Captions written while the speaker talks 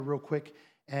real quick,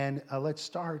 and let's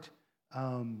start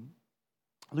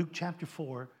Luke chapter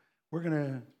 4. We're going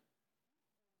to.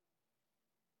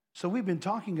 So we've been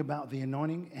talking about the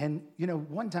anointing, and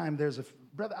one time there's a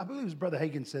brother, I believe it was Brother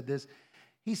Hagin said this.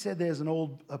 He said there's an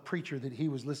old preacher that he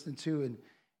was listening to,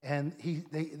 and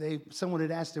someone had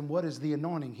asked him, what is the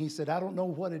anointing? He said, I don't know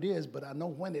what it is, but I know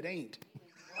when it ain't.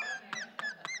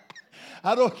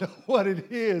 I don't know what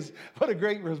it is. What a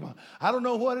great response. I don't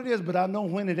know what it is, but I know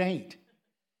when it ain't.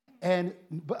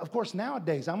 But of course,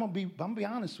 nowadays, I'm gonna be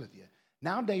honest with you.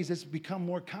 Nowadays, it's become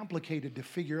more complicated to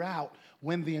figure out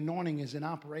when the anointing is in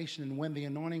operation and when the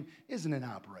anointing isn't in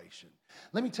operation.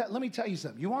 Let me tell you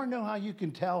something. You want to know how you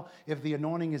can tell if the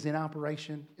anointing is in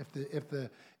operation, if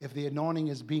the anointing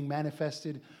is being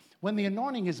manifested? When the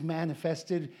anointing is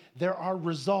manifested, there are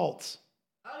results.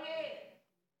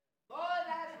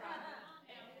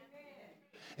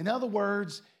 In other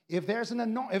words, if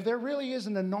there really is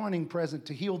an anointing present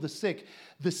to heal the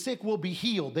sick will be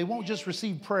healed. They won't just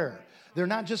receive prayer. They're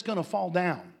not just going to fall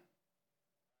down.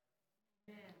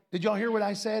 Did y'all hear what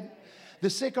I said? The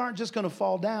sick aren't just going to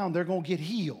fall down. They're going to get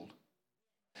healed.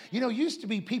 Used to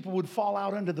be people would fall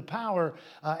out under the power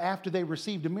after they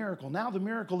received a miracle. Now the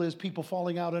miracle is people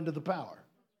falling out under the power.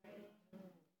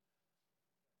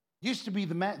 Used to be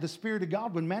the Spirit of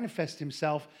God would manifest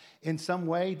himself in some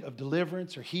way of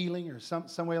deliverance or healing or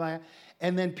some way like that.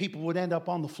 And then people would end up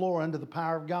on the floor under the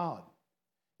power of God.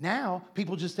 Now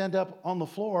people just end up on the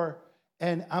floor,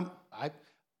 and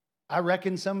I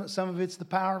reckon some of it's the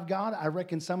power of God. I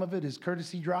reckon some of it is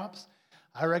courtesy drops.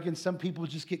 I reckon some people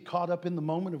just get caught up in the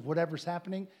moment of whatever's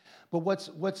happening. But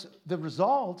what's the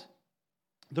result?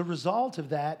 The result of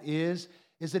that is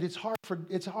that it's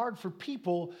hard for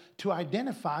people to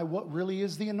identify what really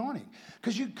is the anointing.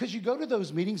 Because you go to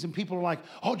those meetings and people are like,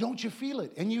 oh, don't you feel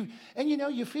it? And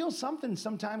you feel something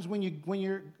sometimes when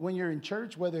you're in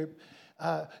church, whether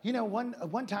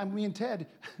one time me and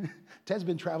Ted's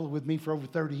been traveling with me for over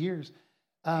 30 years.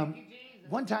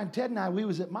 One time Ted and I, we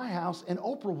was at my house and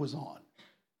Oprah was on.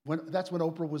 That's when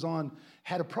Oprah was on,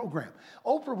 had a program.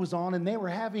 Oprah was on, and they were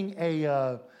having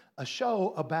a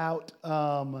show about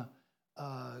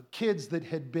kids that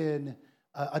had been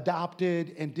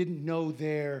adopted and didn't know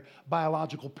their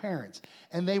biological parents,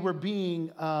 and they were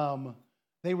being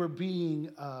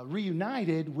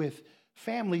reunited with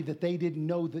family that they didn't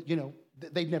know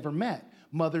that they'd never met,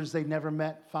 mothers they'd never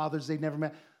met, fathers they'd never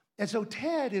met. And so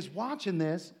Ted is watching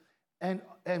this, and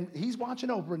he's watching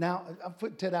Oprah. Now, I'm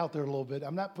putting Ted out there a little bit.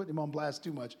 I'm not putting him on blast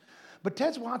too much. But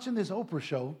Ted's watching this Oprah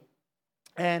show,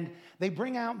 and they're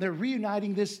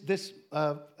reuniting this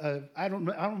I don't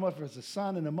know if it was a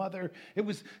son and a mother. It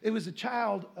was a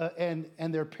child and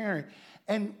their parent.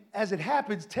 And as it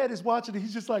happens, Ted is watching it.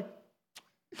 He's just like,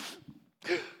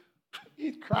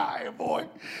 he's crying, boy.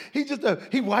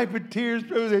 He wiping tears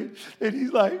from it, and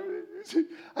he's like,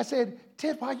 I said,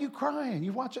 Ted, why are you crying?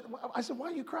 You watch it. I said, why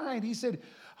are you crying? He said,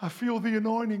 I feel the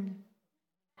anointing.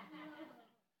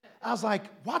 I was like,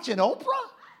 watching Oprah?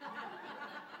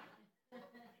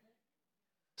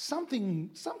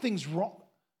 Something's wrong.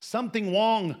 Something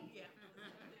wrong.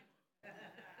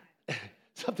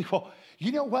 Something wrong.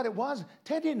 You know what it was?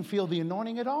 Ted didn't feel the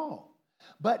anointing at all.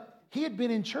 But he had been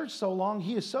in church so long,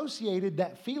 he associated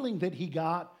that feeling that he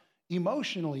got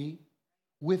emotionally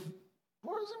with,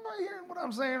 is anybody hearing what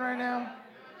I'm saying right now?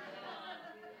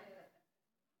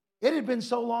 It had been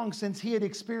so long since he had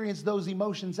experienced those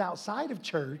emotions outside of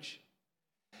church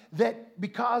that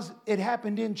because it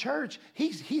happened in church,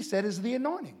 he said is the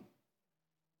anointing.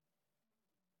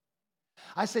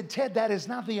 I said, Ted, that is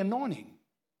not the anointing.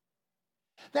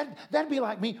 That'd be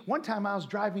like me. One time I was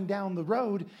driving down the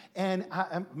road, and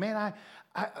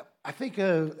I think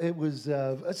it was,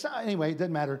 anyway, it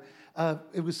doesn't matter.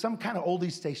 It was some kind of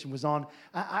oldie station was on.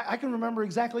 I can remember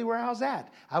exactly where I was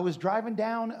at. I was driving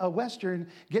down a Western,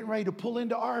 getting ready to pull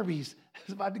into Arby's. I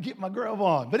was about to get my grub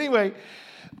on. But anyway,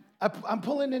 I'm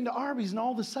pulling into Arby's, and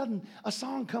all of a sudden, a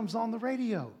song comes on the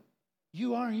radio.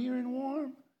 You are here and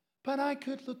warm, but I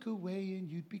could look away and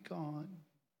you'd be gone.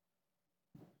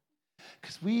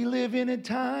 Because we live in a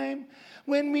time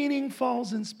when meaning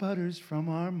falls and sputters from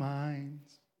our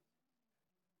minds.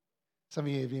 Some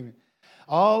of you have even,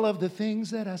 all of the things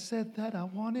that I said that I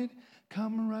wanted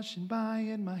come rushing by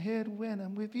in my head when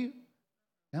I'm with you.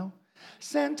 No?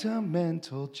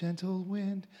 Sentimental, gentle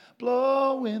wind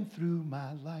blowing through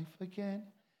my life again.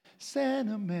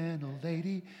 Sentimental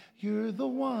lady, you're the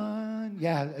one.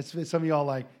 Yeah, some of y'all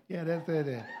like, yeah, that's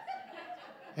it.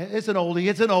 It's an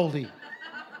oldie.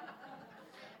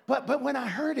 But when I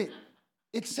heard it,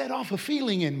 it set off a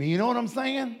feeling in me. You know what I'm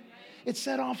saying? It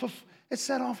set off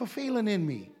a feeling in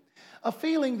me. A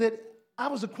feeling that I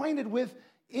was acquainted with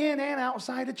in and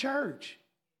outside of church.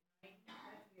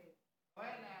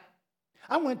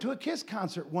 I went to a Kiss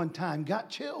concert one time, got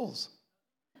chills.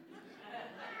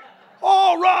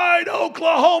 All right,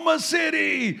 Oklahoma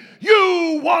City,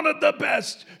 you wanted the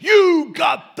best. You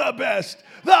got the best.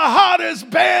 The hottest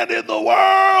band in the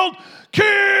world,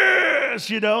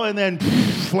 Kiss, and then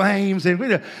flames.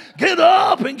 And get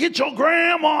up and get your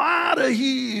grandma out of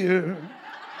here.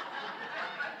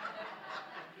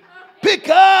 Pick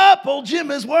up, old Jim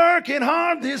is working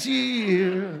hard this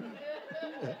year.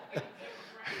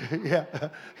 Yeah.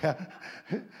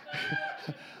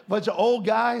 Bunch of old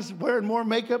guys wearing more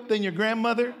makeup than your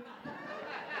grandmother.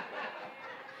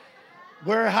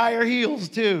 Wear higher heels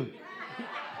too.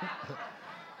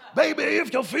 Baby,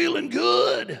 if you're feeling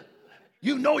good,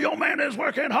 you know your man is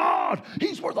working hard.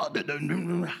 He's worth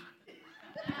a...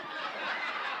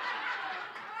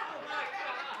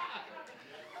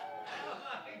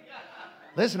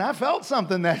 Listen, I felt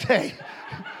something that day.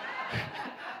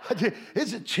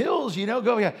 It's a chills,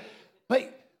 go, yeah.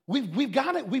 But we've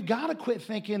got to quit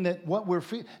thinking that what we're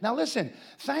feeling. Now listen,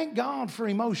 thank God for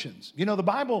emotions. The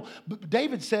Bible,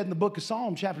 David said in the book of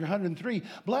Psalm, chapter 103,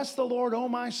 bless the Lord, O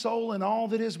my soul, and all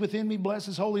that is within me, bless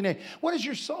his holy name. What is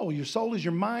your soul? Your soul is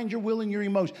your mind, your will, and your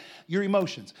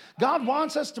emotions. God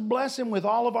wants us to bless him with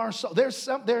all of our soul.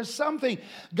 There's something.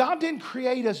 God didn't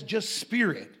create us just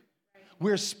spirit.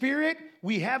 We're spirit,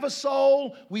 we have a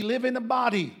soul, we live in a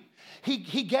body.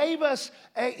 He gave us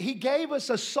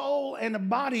a soul and a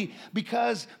body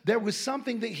because there was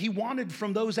something that he wanted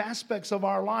from those aspects of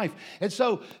our life. And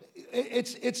so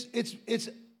it's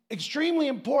extremely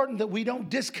important that we don't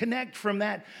disconnect from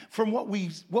that, from what we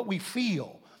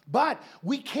feel. But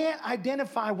we can't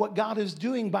identify what God is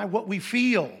doing by what we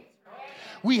feel.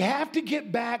 We have to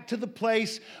get back to the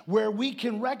place where we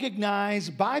can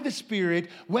recognize by the Spirit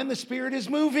when the Spirit is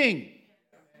moving.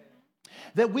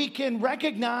 That we can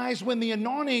recognize when the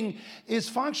anointing is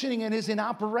functioning and is in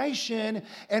operation,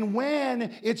 and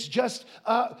when it's just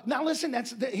now listen,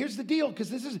 here's the deal, because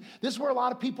this is where a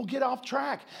lot of people get off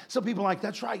track. Some people are like,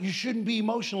 that's right, you shouldn't be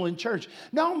emotional in church.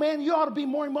 No, man, you ought to be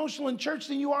more emotional in church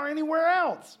than you are anywhere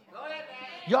else.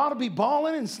 You ought to be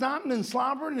bawling and snotting and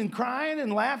slobbering and crying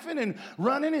and laughing and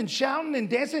running and shouting and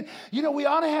dancing. We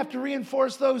ought to have to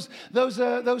reinforce those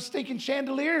stinking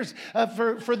chandeliers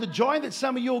for the joy that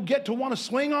some of you will get to want to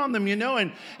swing on them,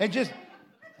 and just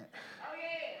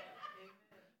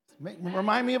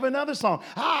remind me of another song.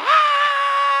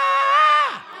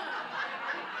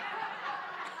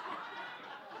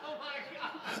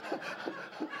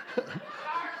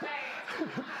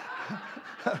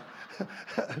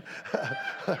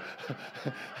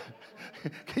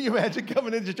 Can you imagine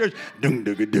coming into church?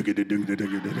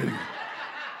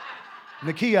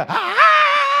 Nakia.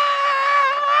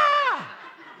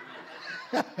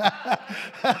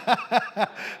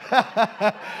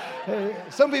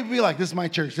 Some people be like, this is my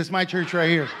church. This is my church right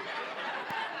here.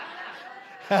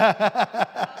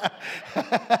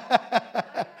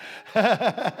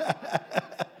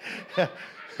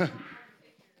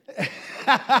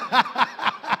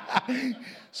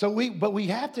 But we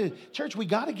have to, church, we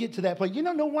got to get to that place.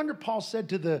 No wonder Paul said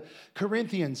to the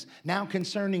Corinthians, now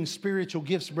concerning spiritual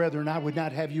gifts, brethren, I would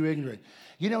not have you ignorant.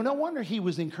 No wonder he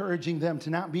was encouraging them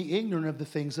to not be ignorant of the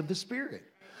things of the Spirit.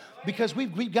 Because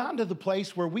we've gotten to the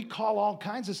place where we call all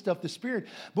kinds of stuff the Spirit,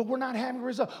 but we're not having a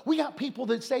result. We got people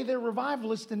that say they're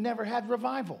revivalists and never had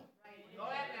revival.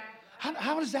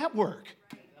 How does that work?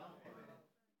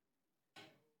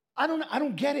 I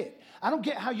don't get it. I don't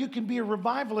get how you can be a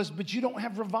revivalist, but you don't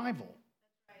have revival.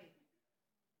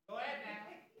 Go ahead now.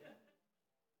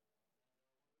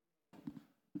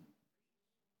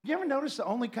 You ever notice the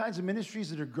only kinds of ministries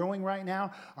that are growing right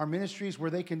now are ministries where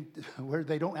they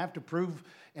don't have to prove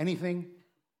anything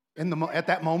at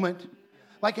that moment?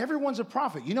 Like everyone's a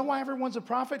prophet. You know why everyone's a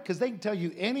prophet? Because they can tell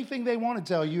you anything they want to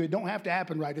tell you. It don't have to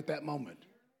happen right at that moment.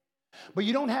 But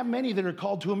you don't have many that are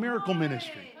called to a miracle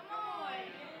ministry.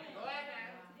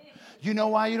 You know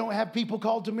why you don't have people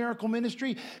called to miracle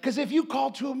ministry? Because if you call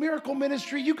to a miracle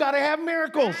ministry, you got to have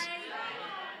miracles.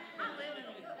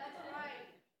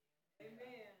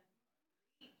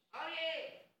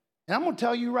 And I'm going to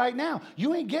tell you right now,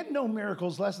 you ain't getting no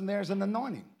miracles unless there's an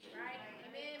anointing.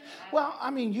 Well, I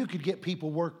mean, you could get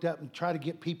people worked up and try to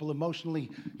get people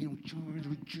emotionally,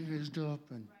 jazzed up.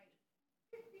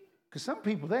 Because some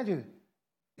people, they do.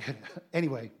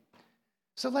 Anyway,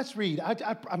 so let's read.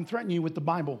 I'm threatening you with the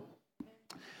Bible.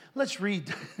 Let's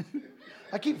read.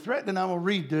 I keep threatening I'm going to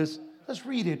read this. Let's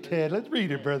read it, Ted. Let's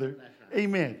read it, brother.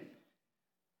 Amen.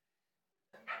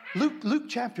 Luke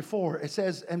chapter 4, it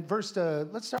says, and let's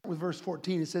start with verse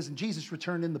 14. It says, and Jesus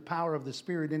returned in the power of the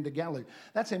Spirit into Galilee.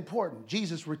 That's important.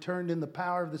 Jesus returned in the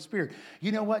power of the Spirit.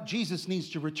 You know what? Jesus needs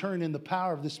to return in the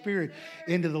power of the Spirit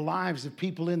into the lives of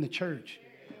people in the church.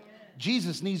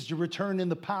 Jesus needs to return in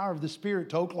the power of the Spirit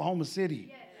to Oklahoma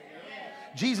City.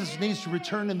 Jesus needs to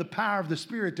return in the power of the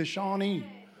Spirit to Shawnee.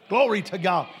 Glory to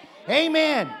God.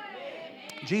 Amen.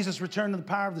 Jesus returned in the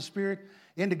power of the Spirit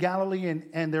into Galilee,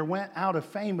 and there went out a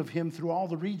fame of him through all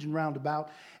the region round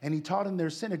about, and he taught in their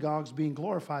synagogues, being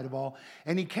glorified of all.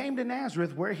 And he came to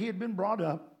Nazareth, where he had been brought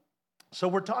up. So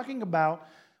we've been talking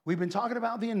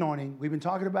about the anointing. We've been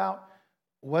talking about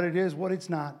what it is, what it's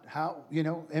not, how,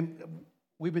 and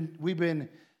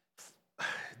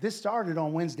this started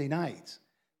on Wednesday nights,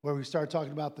 where we started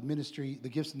talking about the ministry, the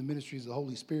gifts and the ministries of the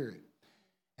Holy Spirit.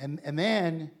 And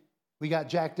then we got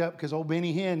jacked up because old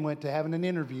Benny Hinn went to having an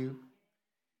interview.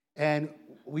 And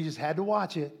we just had to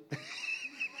watch it.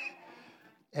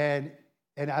 and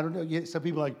I don't know, some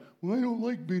people are like, well, I don't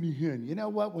like Benny Hinn. You know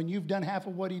what? When you've done half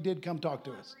of what he did, come talk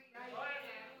to us.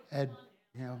 And,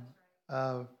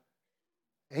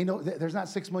 there's not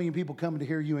 6 million people coming to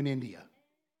hear you in India.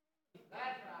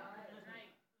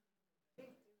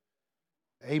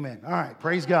 Amen. All right.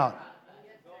 Praise God.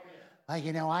 I've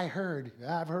heard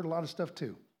a lot of stuff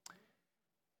too.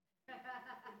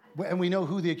 And we know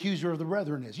who the accuser of the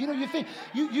brethren is. You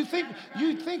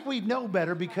think we'd know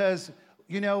better because,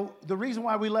 the reason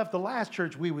why we left the last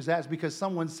church we was at is because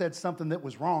someone said something that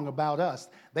was wrong about us.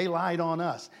 They lied on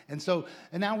us. And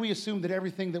now we assume that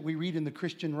everything that we read in the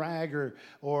Christian rag or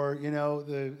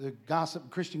the gossip,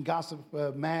 Christian gossip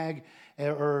mag,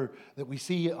 or that we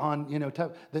see on,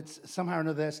 that somehow or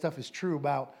another that stuff is true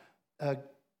about,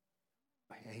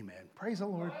 amen. Praise the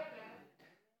Lord.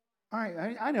 All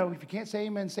right, I know if you can't say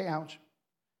amen, say ouch.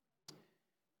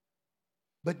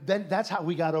 But then that's how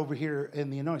we got over here in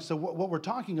the anointing. So what we're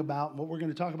talking about, what we're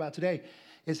going to talk about today,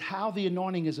 is how the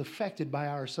anointing is affected by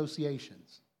our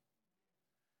associations.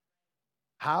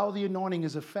 How the anointing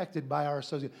is affected by our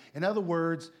associations. In other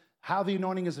words, how the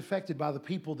anointing is affected by the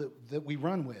people that we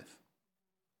run with.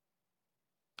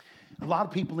 A lot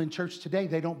of people in church today,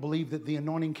 they don't believe that the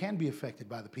anointing can be affected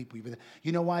by the people.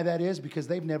 You know why that is? Because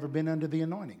they've never been under the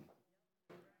anointing.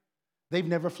 They've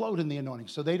never flowed in the anointing,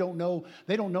 so they don't know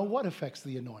what affects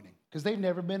the anointing because they've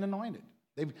never been anointed.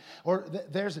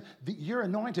 You're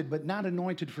anointed, but not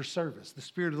anointed for service. The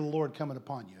Spirit of the Lord coming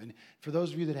upon you. And for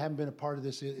those of you that haven't been a part of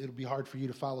this, it'll be hard for you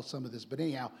to follow some of this. But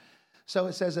anyhow, so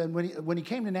it says, and when he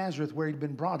came to Nazareth, where he'd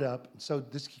been brought up,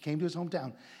 he came to his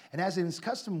hometown, and as in his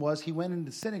custom was, he went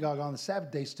into the synagogue on the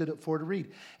Sabbath day, stood up for to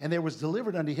read. And there was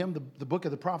delivered unto him the book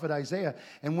of the prophet Isaiah.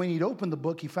 And when he'd opened the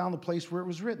book, he found the place where it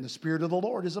was written, the Spirit of the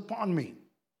Lord is upon me.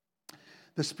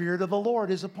 The Spirit of the Lord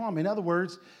is upon me. In other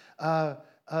words,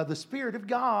 the Spirit of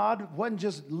God wasn't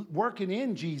just working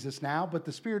in Jesus now, but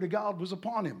the Spirit of God was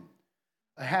upon him.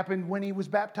 It happened when he was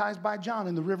baptized by John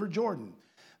in the River Jordan.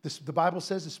 The Bible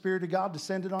says the Spirit of God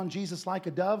descended on Jesus like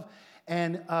a dove,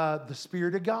 and the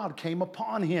Spirit of God came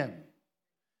upon him.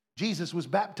 Jesus was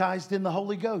baptized in the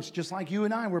Holy Ghost, just like you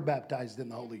and I were baptized in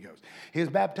the Holy Ghost. He was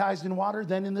baptized in water,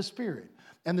 then in the Spirit.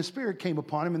 And the Spirit came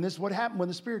upon him, and this is what happened when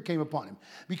the Spirit came upon him.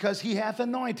 Because he hath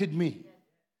anointed me.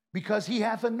 Because he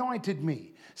hath anointed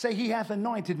me. Say, he hath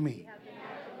anointed me.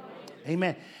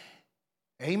 Amen.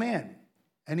 Amen.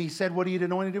 And he said what he had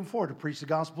anointed him for, to preach the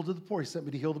gospel to the poor. He sent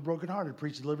me to heal the brokenhearted,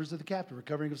 preach deliverance to the captive,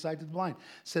 recovering of sight to the blind,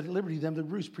 set at liberty them that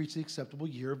bruise, preach the acceptable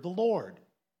year of the Lord.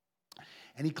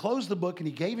 And he closed the book, and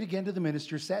he gave it again to the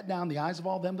minister, sat down. The eyes of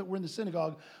all them that were in the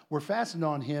synagogue were fastened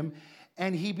on him.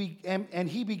 And he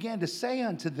began to say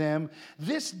unto them,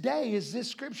 this day is this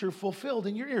scripture fulfilled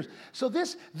in your ears. So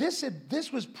this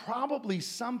was probably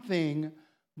something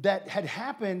that had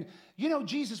happened.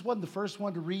 Jesus wasn't the first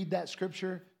one to read that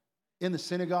scripture in the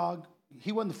synagogue.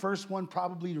 He wasn't the first one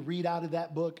probably to read out of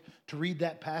that book, to read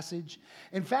that passage.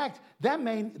 In fact, that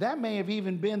may have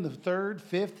even been the 3rd,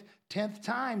 5th, 10th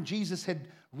time Jesus had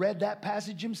read that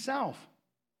passage himself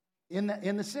in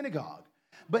the synagogue.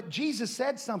 But Jesus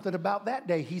said something about that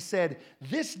day. He said,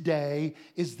 this day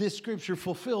is this scripture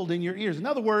fulfilled in your ears. In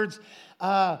other words,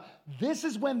 this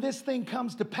is when this thing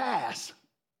comes to pass.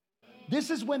 This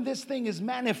is when this thing is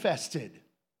manifested.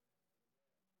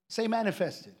 Say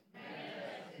manifested.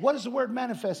 What does the word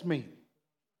manifest mean?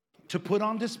 To put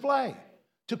on display.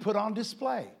 To put on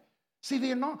display. See,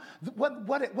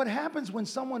 what happens when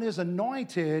someone is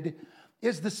anointed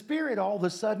is the Spirit all of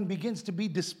a sudden begins to be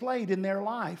displayed in their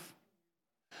life.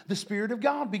 The Spirit of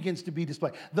God begins to be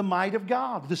displayed. The might of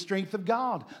God, the strength of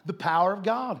God, the power of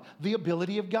God, the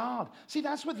ability of God. See,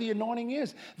 that's what the anointing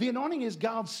is. The anointing is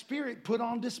God's Spirit put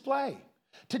on display.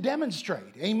 To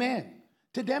demonstrate. Amen.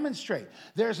 To demonstrate.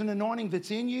 There's an anointing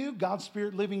that's in you, God's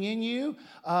Spirit living in you.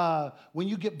 When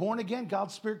you get born again,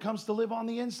 God's Spirit comes to live on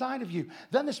the inside of you.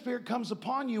 Then the Spirit comes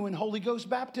upon you in Holy Ghost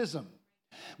baptism.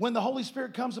 When the Holy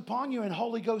Spirit comes upon you in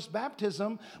Holy Ghost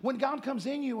baptism, when God comes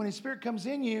in you, when His Spirit comes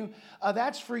in you,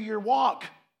 that's for your walk.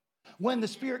 When the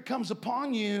Spirit comes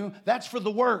upon you, that's for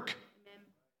the work.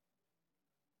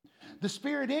 The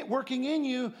Spirit working in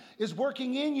you is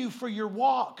working in you for your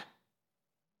walk.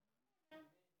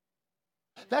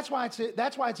 That's why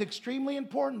it's extremely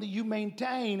important that you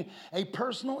maintain a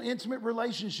personal, intimate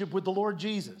relationship with the Lord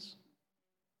Jesus.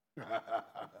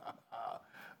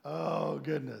 Oh,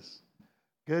 goodness.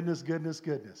 Goodness, goodness,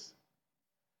 goodness.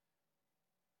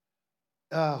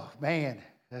 Oh, man.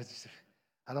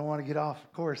 I don't want to get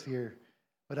off course here,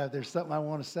 but there's something I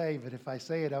want to say, but if I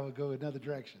say it, I would go another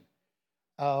direction.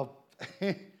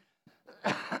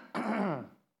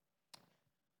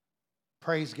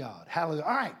 Praise God. Hallelujah.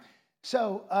 All right.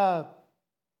 So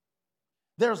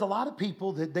there's a lot of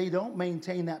people that they don't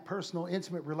maintain that personal,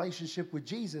 intimate relationship with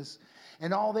Jesus,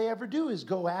 and all they ever do is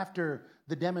go after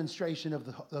the demonstration of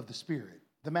the Spirit,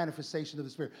 the manifestation of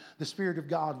the Spirit of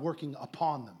God working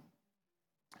upon them.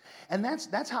 And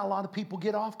that's how a lot of people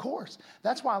get off course.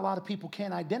 That's why a lot of people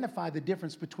can't identify the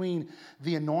difference between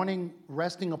the anointing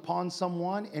resting upon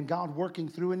someone and God working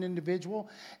through an individual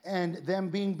and them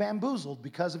being bamboozled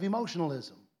because of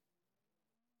emotionalism.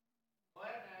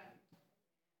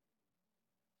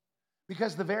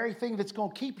 Because the very thing that's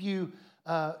going to keep you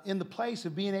in the place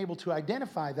of being able to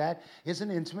identify that is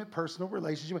an intimate, personal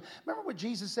relationship. Remember what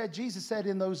Jesus said? Jesus said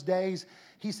in those days,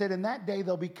 He said, in that day,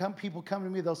 there'll be people come to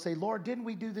me, they'll say, Lord, didn't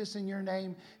we do this in your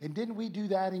name? And didn't we do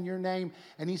that in your name?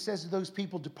 And He says to those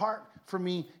people, depart from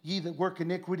me, ye that work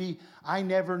iniquity. I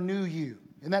never knew you.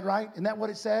 Isn't that right? Isn't that what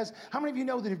it says? How many of you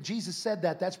know that if Jesus said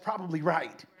that, that's probably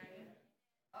right?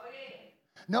 Oh, yeah.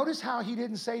 Notice how He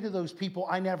didn't say to those people,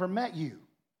 I never met you.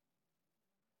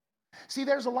 See,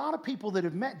 there's a lot of people that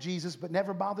have met Jesus but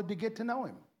never bothered to get to know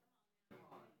Him.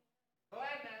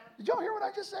 Did y'all hear what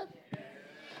I just said?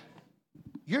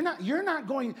 You're not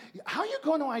going, how are you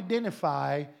going to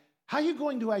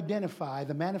identify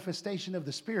the manifestation of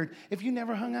the Spirit if you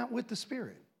never hung out with the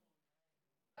Spirit?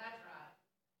 That's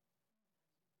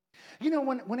right. You know,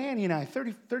 when Annie and I,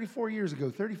 34 years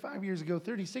ago, 35 years ago,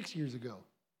 36 years ago,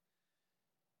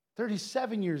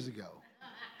 37 years ago,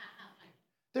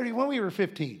 when we were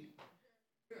 15.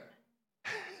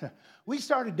 We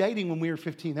started dating when we were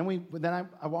 15. Then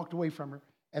I walked away from her,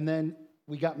 and then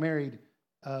we got married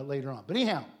later on. But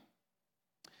anyhow,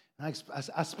 I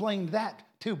explained that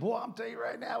too. Boy, I'm telling you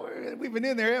right now, we've been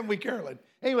in there, haven't we, Carolyn?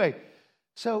 Anyway,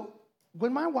 so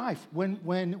when my wife,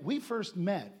 when we first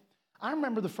met, I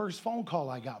remember the first phone call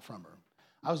I got from her.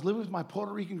 I was living with my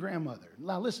Puerto Rican grandmother.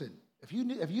 Now listen, if you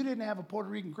didn't have a Puerto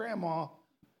Rican grandma,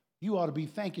 you ought to be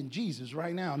thanking Jesus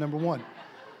right now, number one.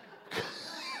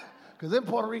 Because them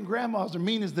Puerto Rican grandmas are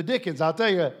mean as the dickens, I'll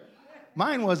tell you.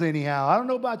 Mine was anyhow. I don't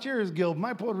know about yours, Gil, but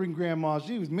my Puerto Rican grandma,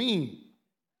 she was mean.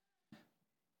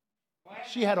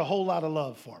 She had a whole lot of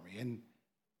love for me, and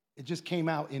it just came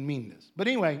out in meanness. But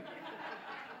anyway,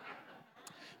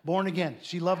 born again.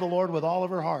 She loved the Lord with all of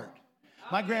her heart.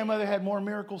 My grandmother had more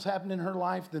miracles happen in her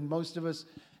life than most of us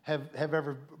have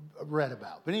ever read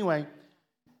about. But anyway,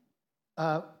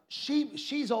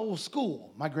 she's old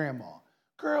school, my grandma.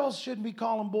 Girls shouldn't be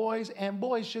calling boys, and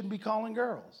boys shouldn't be calling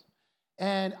girls.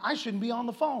 And I shouldn't be on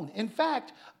the phone. In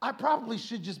fact, I probably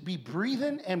should just be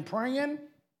breathing and praying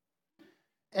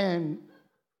and,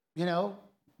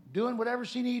 doing whatever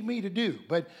she needed me to do.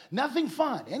 But nothing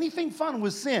fun. Anything fun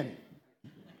was sin.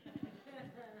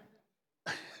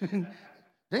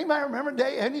 Anybody remember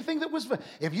anything that was fun?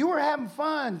 If you were having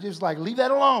fun, just leave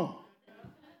that alone.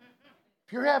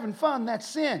 If you're having fun, that's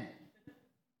sin.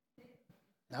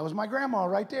 That was my grandma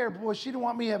right there. Boy, she didn't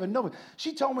want me having no.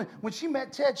 She told me, when she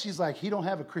met Ted, she's like, he don't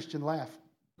have a Christian laugh.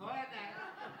 Go ahead now.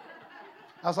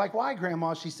 I was like, why,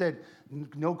 Grandma? She said,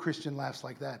 no Christian laughs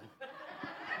like that.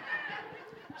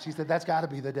 She said, that's got to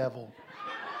be the devil.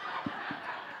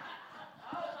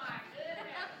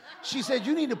 She said,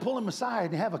 you need to pull him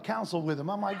aside and have a counsel with him.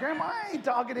 I'm like, Grandma, I ain't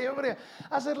talking to him.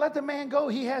 I said, let the man go.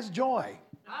 He has joy.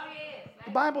 Oh, yes.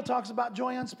 The Bible talks about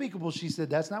joy unspeakable. She said,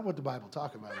 that's not what the Bible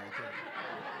talks about right there.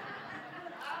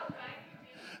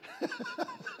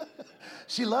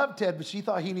 She loved Ted, but she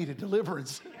thought he needed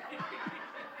deliverance.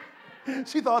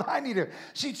 She thought I needed.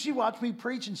 She watched me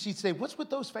preach, and she'd say, "What's with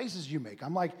those faces you make?"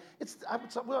 I'm like, "It's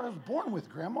what I was born with,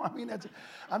 Grandma. I mean,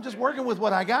 I'm just working with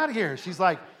what I got here." She's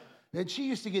like, and she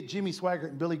used to get Jimmy Swaggart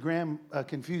and Billy Graham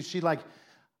confused. She's like,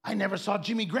 "I never saw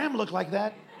Jimmy Graham look like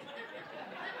that."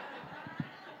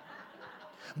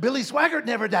 Billy Swaggart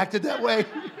never acted that way.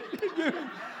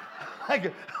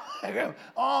 like,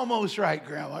 almost right,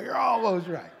 Grandma. You're almost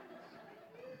right.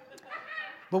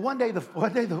 But one day the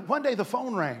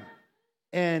phone rang,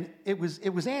 and it was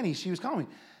Annie. She was calling me.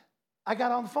 I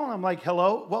got on the phone. I'm like,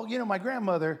 hello? Well, my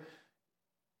grandmother,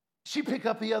 she picked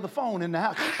up the other phone in the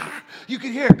house. You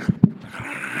could hear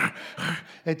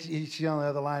and she's on the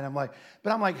other line. I'm like,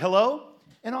 hello?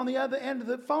 And on the other end of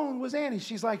the phone was Annie.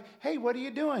 She's like, hey, what are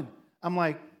you doing? I'm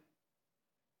like,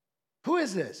 who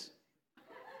is this?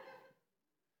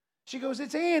 She goes,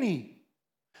 it's Annie.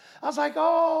 I was like,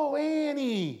 oh,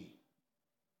 Annie.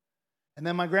 And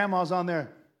then my grandma's on there,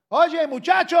 oye,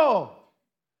 muchacho.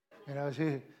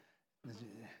 She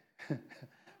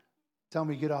tell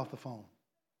me to get off the phone.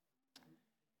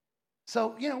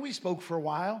 So, we spoke for a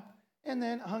while and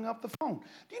then hung up the phone.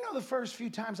 Do you know the first few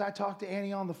times I talked to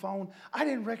Annie on the phone, I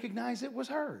didn't recognize it was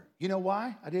her. You know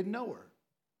why? I didn't know her.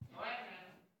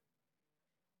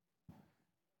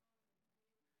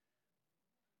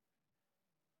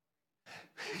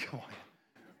 Come on.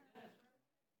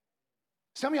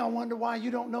 Some of y'all wonder why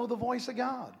you don't know the voice of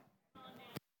God.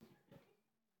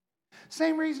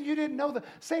 Same reason you didn't know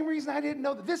same reason I didn't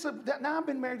know that. Now I've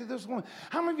been married to this woman.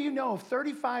 How many of you know if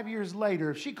 35 years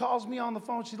later, if she calls me on the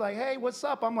phone, she's like, hey, what's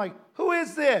up? I'm like, who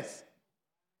is this?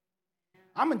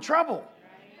 I'm in trouble.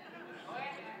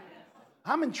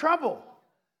 I'm in trouble.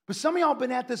 But some of y'all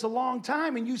been at this a long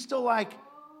time and you still like,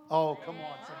 oh, come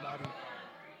on, somebody.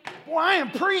 Boy, I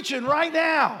am preaching right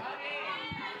now.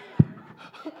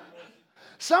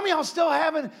 Some of y'all still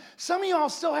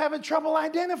having trouble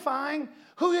identifying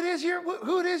who it is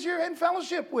you're in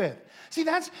fellowship with. See,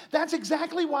 that's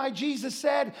exactly why Jesus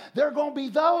said there are going to be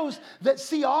those that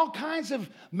see all kinds of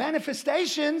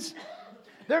manifestations.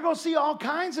 They're going to see all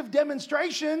kinds of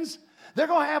demonstrations. They're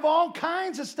going to have all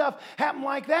kinds of stuff happen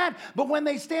like that. But when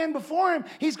they stand before him,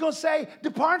 he's going to say,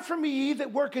 depart from me, ye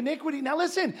that work iniquity. Now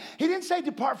listen, he didn't say,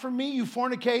 depart from me, you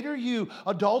fornicator, you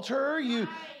adulterer,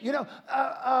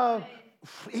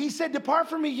 he said, depart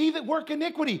from me, ye that work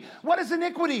iniquity. What is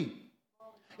iniquity?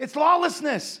 It's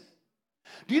lawlessness.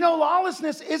 Do you know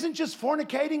lawlessness isn't just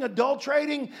fornicating,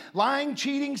 adulterating, lying,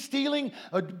 cheating, stealing,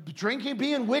 drinking,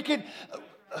 being wicked?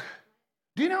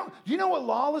 Do you know what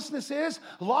lawlessness is?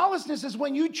 Lawlessness is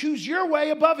when you choose your way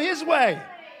above his way.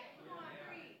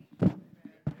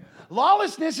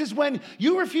 Lawlessness is when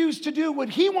you refuse to do what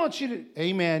he wants you to.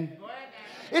 Amen.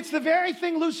 It's the very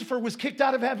thing Lucifer was kicked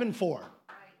out of heaven for.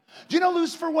 Do you know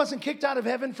Lucifer wasn't kicked out of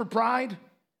heaven for pride?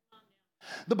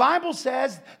 The Bible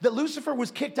says that Lucifer was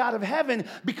kicked out of heaven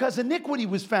because iniquity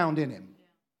was found in him.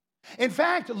 In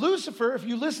fact, Lucifer, if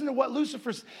you listen to what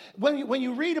when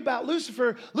you read about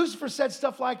Lucifer, Lucifer said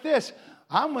stuff like this,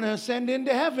 I'm going to ascend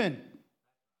into heaven.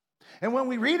 And when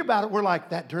we read about it, we're like,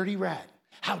 that dirty rat,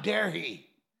 how dare he?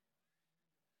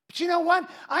 But you know what?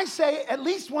 I say at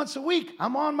least once a week,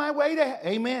 I'm on my way to,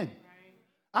 amen.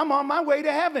 I'm on my way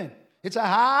to heaven. It's a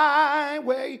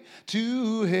highway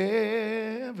to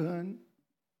heaven.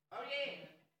 Oh, yeah.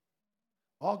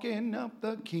 Walking up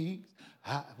the King's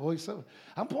highway. So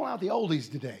I'm pulling out the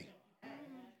oldies today.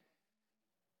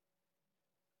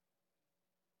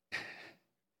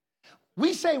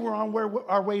 We say we're on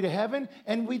our way to heaven,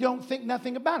 and we don't think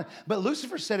nothing about it. But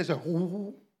Lucifer said,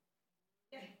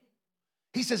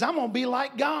 he says, I'm going to be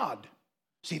like God.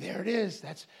 See, there it is.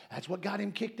 That's what got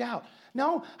him kicked out.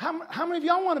 No, how many of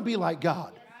y'all want to be like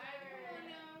God?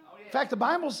 In fact, the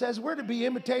Bible says we're to be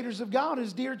imitators of God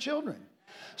as dear children.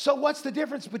 So what's the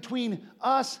difference between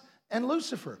us and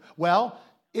Lucifer? Well,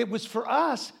 it was for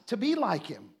us to be like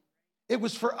him. It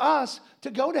was for us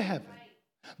to go to heaven.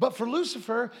 But for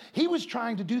Lucifer, he was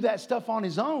trying to do that stuff on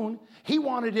his own. He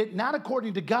wanted it not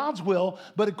according to God's will,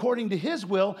 but according to his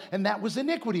will, and that was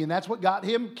iniquity, and that's what got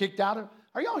him kicked out of.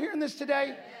 Are y'all hearing this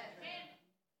today?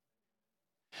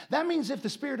 That means if the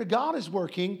Spirit of God is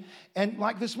working, and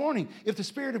like this morning, if the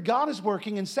Spirit of God is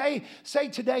working, and say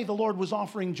today the Lord was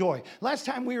offering joy. Last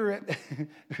time we were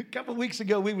a couple of weeks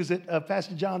ago, we was at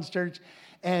Pastor John's church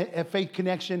at Faith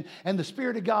Connection, and the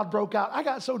Spirit of God broke out. I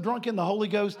got so drunk in the Holy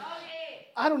Ghost,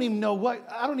 I don't even know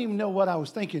what I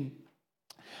was thinking.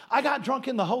 I got drunk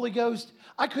in the Holy Ghost.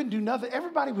 I couldn't do nothing.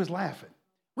 Everybody was laughing.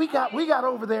 We got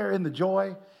over there in the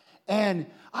joy. And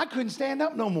I couldn't stand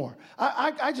up no more.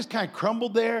 I just kind of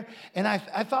crumbled there. And I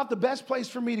thought the best place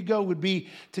for me to go would be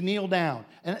to kneel down.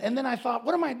 And then I thought,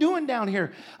 what am I doing down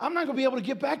here? I'm not going to be able to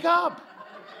get back up.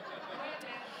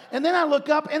 And then I look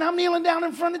up and I'm kneeling down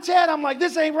in front of Ted. I'm like,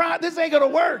 this ain't right. This ain't going to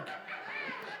work.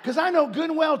 Because I know good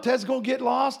and well Ted's going to get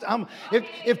lost.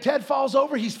 If Ted falls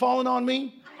over, he's falling on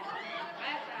me.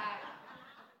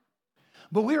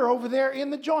 But we're over there in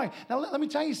the joy. Now, let me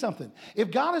tell you something.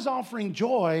 If God is offering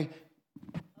joy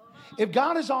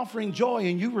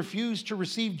and you refuse to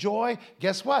receive joy,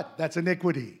 guess what? That's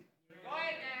iniquity.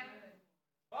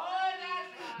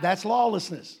 That's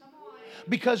lawlessness.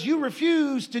 Because you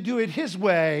refuse to do it His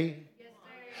way.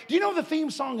 Do you know the theme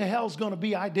song of hell is going to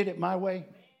be, I did it my way?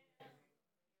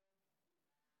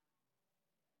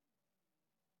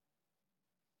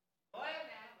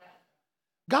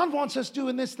 God wants us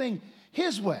doing this thing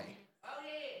His way.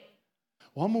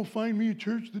 Well, I'm going to find me a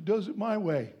church that does it my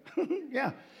way.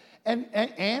 Yeah.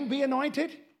 And be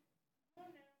anointed.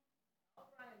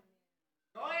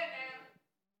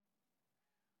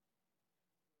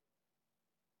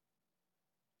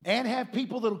 And have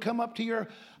people that will come up to your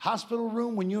hospital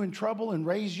room when you're in trouble and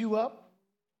raise you up.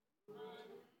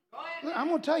 I'm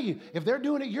going to tell you, if they're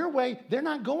doing it your way, they're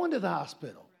not going to the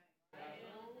hospital.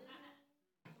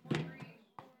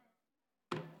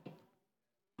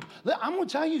 I'm going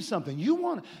to tell you something. You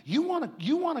want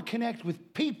to connect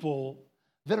with people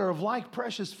that are of like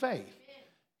precious faith.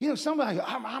 You know, somebody,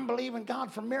 I'm believing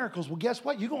God for miracles. Well, guess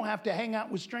what? You're going to have to hang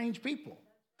out with strange people.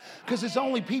 Because it's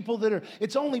only people that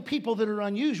are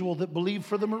unusual that believe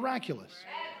for the miraculous.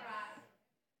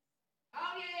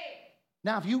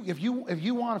 Now, if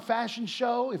you want a fashion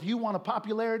show, if you want a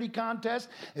popularity contest,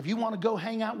 if you want to go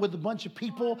hang out with a bunch of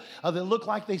people that look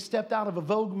like they stepped out of a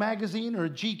Vogue magazine or a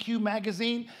GQ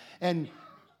magazine, and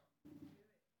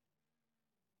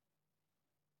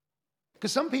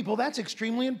because some people, that's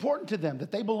extremely important to them,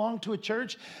 that they belong to a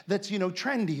church that's,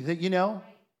 trendy, that,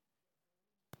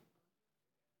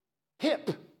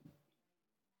 hip.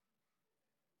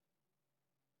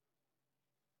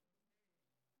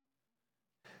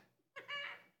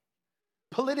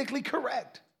 Politically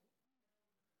correct.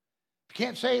 If you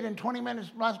can't say it in 20 minutes,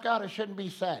 bless God, it shouldn't be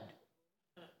said.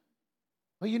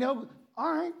 Well,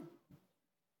 all right.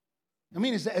 I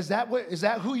mean, is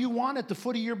that who you want at the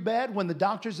foot of your bed when the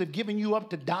doctors have given you up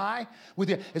to die with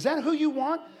you? Is that who you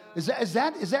want? Is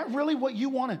that really what you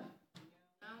want to?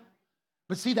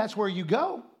 But see, that's where you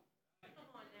go.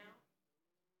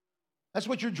 That's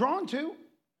what you're drawn to.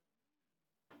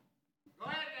 Go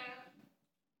ahead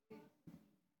now.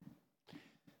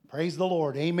 Praise the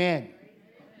Lord. Amen.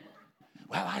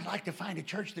 Well, I'd like to find a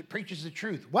church that preaches the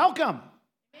truth. Welcome.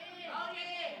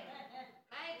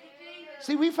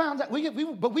 See, we found that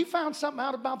we found something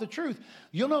out about the truth.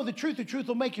 You'll know the truth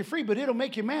will make you free, but it'll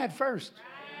make you mad first.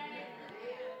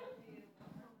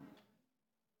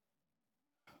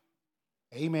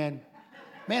 Amen.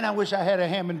 Man, I wish I had a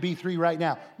Hammond B3 right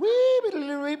now.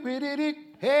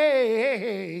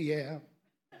 Hey, yeah.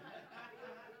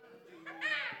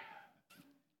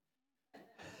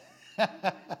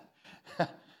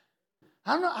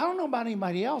 I don't know about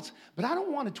anybody else, but I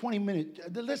don't want a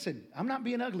 20-minute, listen, I'm not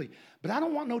being ugly, but I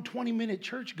don't want no 20-minute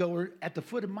churchgoer at the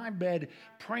foot of my bed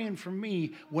praying for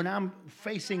me when I'm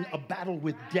facing a battle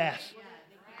with death.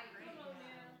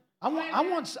 I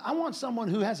want someone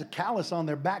who has a callus on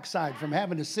their backside from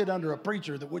having to sit under a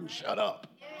preacher that wouldn't shut up.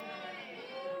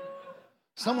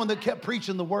 Someone that kept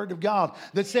preaching the word of God,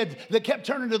 that kept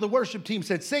turning to the worship team,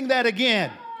 said, sing that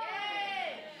again.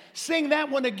 Sing that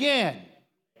one again.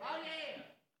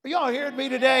 Are y'all hearing me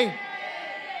today?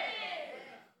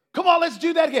 Come on, let's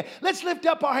do that again. Let's lift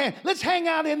up our hand. Let's hang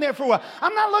out in there for a while.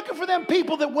 I'm not looking for them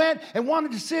people that went and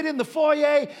wanted to sit in the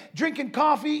foyer, drinking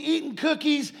coffee, eating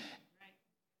cookies.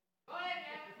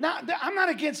 Now, I'm not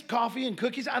against coffee and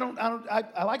cookies. I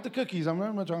like the cookies. I'm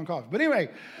very much on coffee. But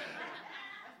anyway,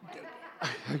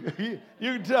 you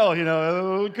can tell,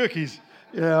 cookies.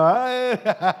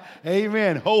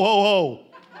 Amen. Ho, ho, ho.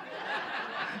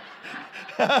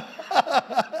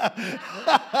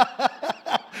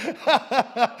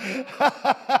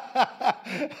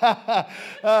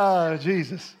 Oh,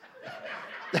 Jesus.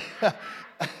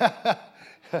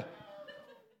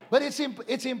 But it's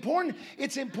important.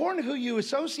 It's important who you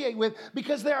associate with,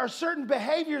 because there are certain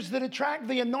behaviors that attract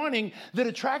the anointing, that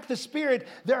attract the Spirit.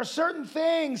 There are certain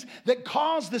things that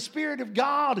cause the Spirit of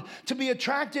God to be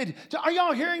attracted to. Are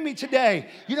y'all hearing me today?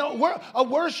 We're a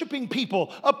worshiping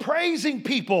people, a praising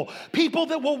people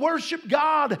that will worship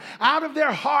God out of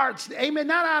their hearts. Amen.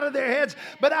 Not out of their heads,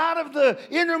 but out of the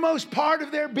innermost part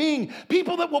of their being.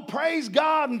 People that will praise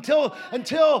God until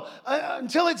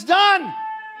it's done.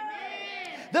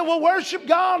 That will worship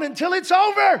God until it's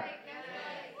over.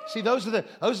 See, those are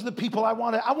the people I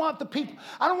want. I want the people.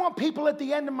 I don't want people at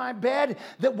the end of my bed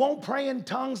that won't pray in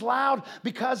tongues loud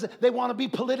because they want to be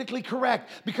politically correct,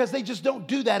 because they just don't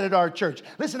do that at our church.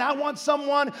 Listen, I want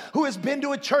someone who has been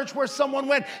to a church where someone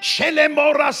went, I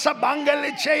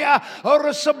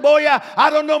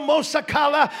don't know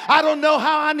Mosakala. I don't know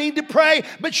how I need to pray,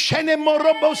 but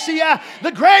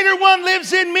the greater one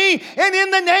lives in me, and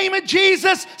in the name of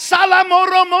Jesus,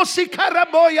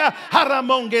 Salamoromosikarabaya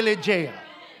Haramongelejeya.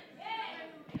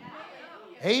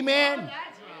 Amen.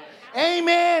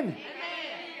 Amen.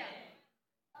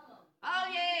 Oh,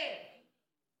 yeah.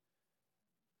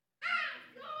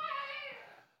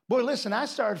 Boy, listen, I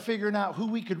started figuring out who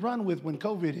we could run with when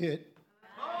COVID hit.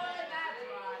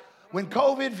 When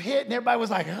COVID hit and everybody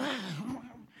was like, Go ahead now.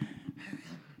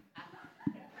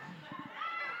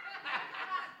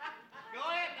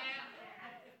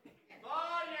 Boy,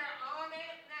 you're on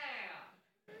it now.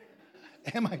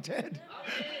 am I dead? Oh,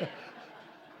 yeah.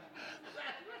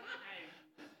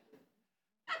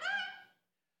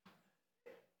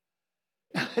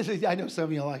 I know some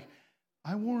of you are like,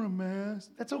 I wore a mask.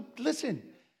 That's okay. Listen,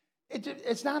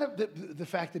 it's not the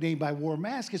fact that anybody wore a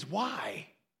mask. It's why.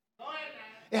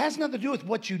 It has nothing to do with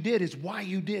what you did. It's why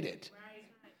you did it.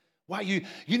 Why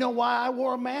you know why I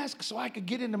wore a mask? So I could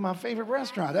get into my favorite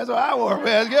restaurant. That's why I wore a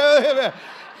mask.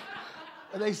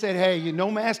 And they said, hey, no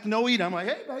mask, no eat. I'm like,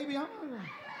 hey, baby,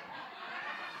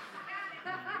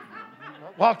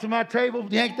 walk to my table,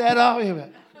 yank that off.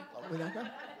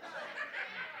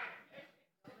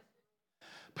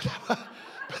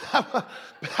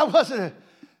 But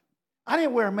I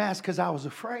didn't wear a mask because I was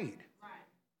afraid.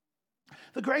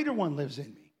 The greater one lives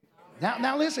in me.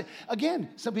 Now listen, again,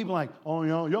 some people are like, oh,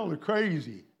 y'all are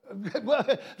crazy. Well,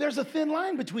 there's a thin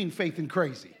line between faith and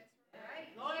crazy.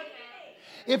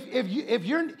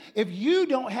 If you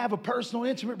don't have a personal,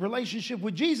 intimate relationship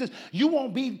with Jesus, you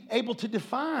won't be able to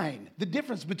define the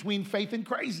difference between faith and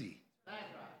crazy.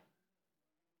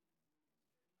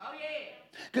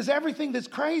 Because everything that's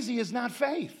crazy is not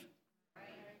faith.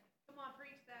 Come on,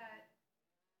 preach that.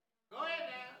 Go ahead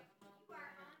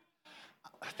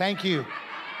now. Thank you.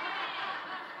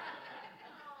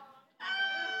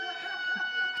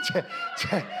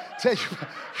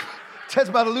 Ted's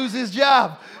about to lose his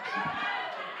job.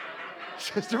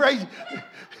 Sister Rachel.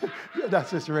 Not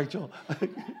Sister Rachel.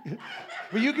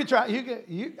 But you can try.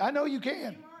 I know you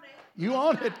can. You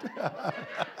own it.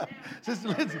 Sister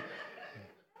Lindsay.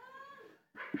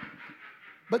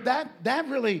 But that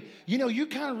really, you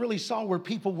kind of really saw where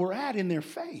people were at in their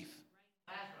faith.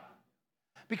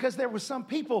 Because there were some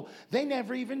people, they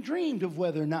never even dreamed of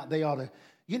whether or not they ought to.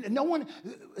 No one,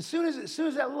 as soon as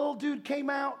that little dude came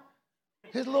out,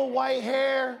 his little white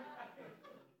hair.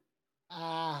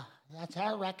 That's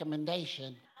our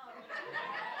recommendation.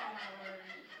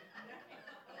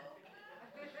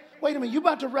 Wait a minute, you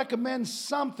about to recommend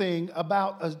something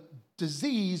about a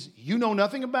disease you know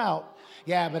nothing about.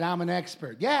 Yeah, but I'm an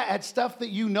expert. Yeah, at stuff that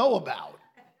you know about.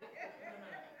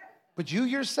 But you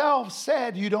yourself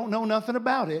said you don't know nothing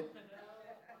about it.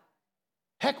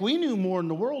 Heck, we knew more than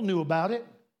the world knew about it.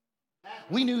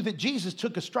 We knew that Jesus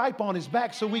took a stripe on his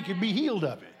back so we could be healed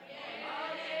of it.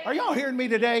 Are y'all hearing me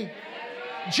today?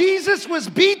 Jesus was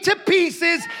beat to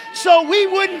pieces so we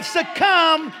wouldn't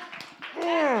succumb.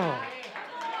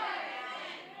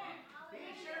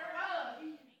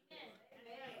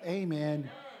 Amen.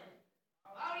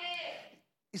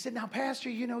 He said, now, Pastor,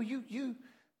 you're a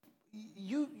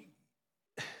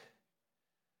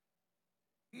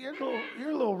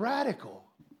little radical.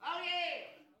 Oh, yeah.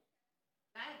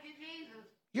 Thank you, Jesus.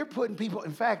 You're putting people,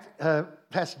 in fact,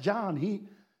 Pastor John, he,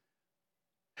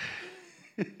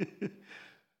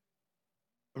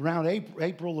 around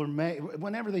April or May,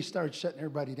 whenever they started shutting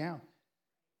everybody down,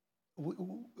 we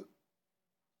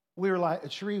were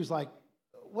like, Cherie was like,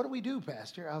 what do we do,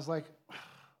 Pastor? I was like,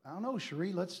 I don't know,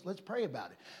 Cherie, let's pray about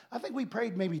it. I think we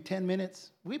prayed maybe 10 minutes.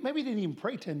 We maybe didn't even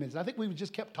pray 10 minutes. I think we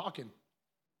just kept talking.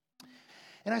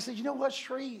 And I said, you know what,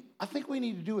 Cherie? I think we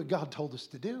need to do what God told us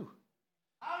to do.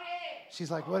 Oh, yeah.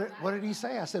 She's like, what did he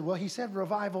say? I said, well, he said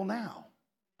revival now.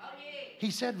 Oh, yeah.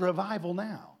 He said revival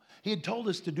now. He had told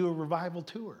us to do a revival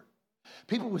tour.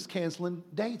 People was canceling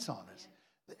dates on us.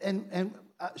 And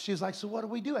she was like, so what do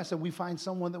we do? I said, we find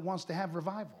someone that wants to have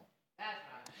revival.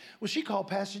 Well, she called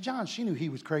Pastor John. She knew he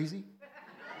was crazy.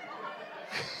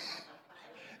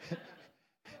 Go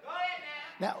ahead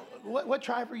now. Now, what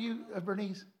tribe are you,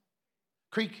 Bernice?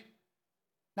 Creek.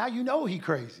 Now you know he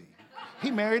crazy. He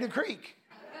married a Creek.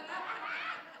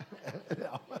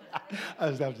 No, I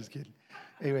was just kidding.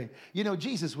 Anyway, you know,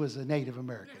 Jesus was a Native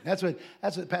American. That's what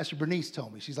Pastor Bernice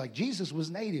told me. She's like, Jesus was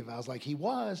Native. I was like, he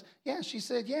was? Yeah, she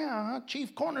said, yeah,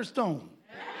 Chief Cornerstone.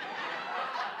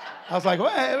 I was like,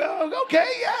 well,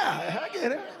 okay, yeah, I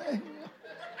get it.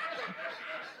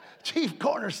 Chief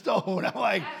Cornerstone. I'm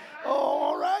like, oh,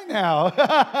 all right now.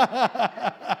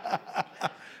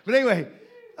 But anyway,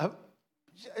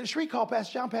 Sheree called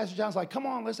Pastor John. Pastor John's like, come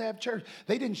on, let's have church.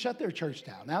 They didn't shut their church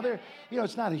down. Now they're, you know,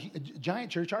 it's not a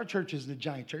giant church. Our church isn't a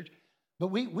giant church, but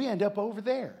we end up over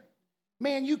there.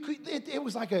 Man, it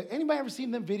was like anybody ever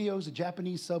seen them videos of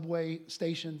Japanese subway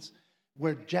stations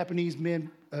where Japanese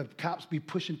men, cops be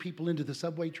pushing people into the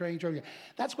subway train?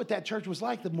 That's what that church was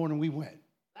like the morning we went.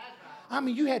 I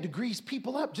mean, you had to grease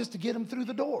people up just to get them through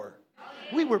the door.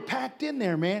 We were packed in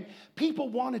there, man. People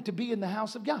wanted to be in the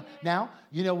house of God. Now,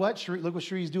 you know what? Look what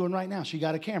Sheree's doing right now. She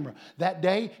got a camera. That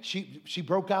day, she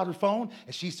broke out her phone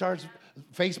and she starts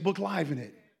Facebook Live in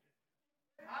it.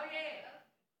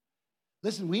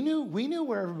 Listen, we knew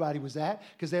where everybody was at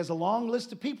because there's a long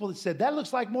list of people that said, that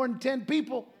looks like more than 10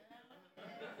 people.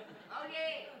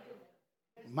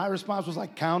 My response was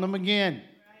like, count them again.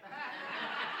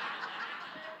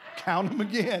 Count them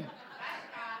again.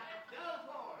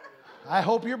 I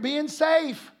hope you're being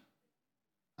safe.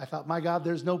 I thought, my God,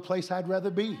 there's no place I'd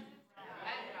rather be.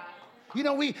 You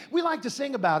know, we like to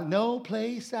sing about it. No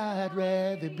place I'd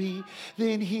rather be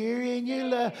than here in your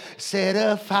love. Set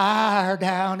a fire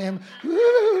down and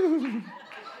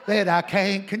that I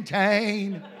can't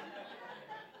contain.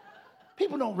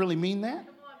 People don't really mean that.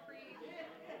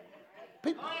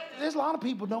 There's a lot of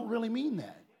people don't really mean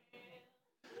that.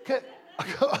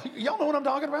 Y'all know what I'm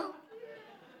talking about?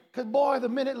 Because, boy, the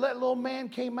minute that little man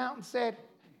came out and said,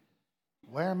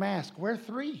 wear a mask, wear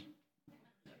 3.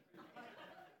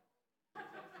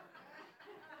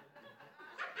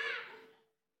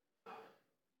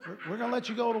 We're going to let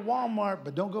you go to Walmart,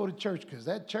 but don't go to church because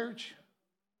that church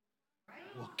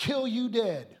will kill you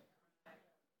dead.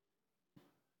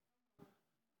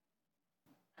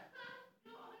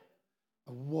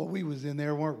 Well, we was in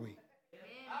there, weren't we?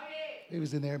 It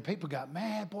was in there, and people got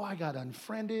mad. Boy, I got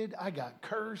unfriended. I got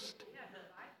cursed.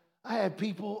 I had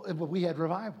people, but we had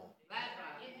revival.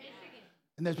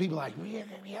 And there's people like,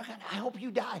 I hope you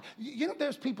die. You know,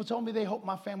 there's people told me they hope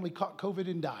my family caught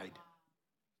COVID and died.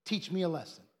 Teach me a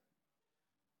lesson.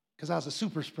 Because I was a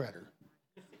super spreader.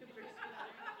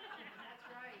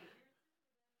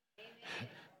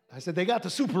 I said, they got the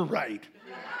super right.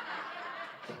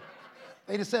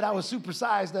 They just said I was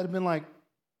supersized. That'd have been like,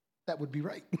 that would be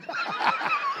right.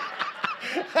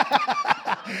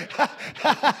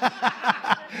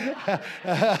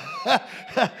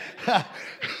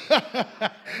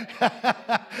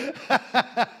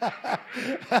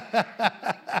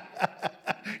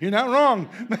 You're not wrong.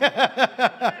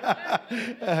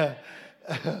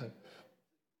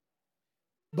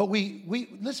 But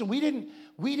listen, we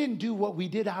didn't do what we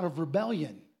did out of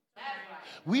rebellion.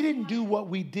 We didn't do what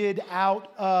we did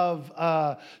out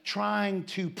of trying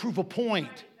to prove a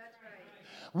point.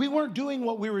 We weren't doing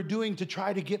what we were doing to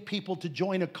try to get people to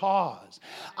join a cause.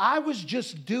 I was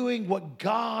just doing what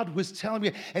God was telling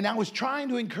me, and I was trying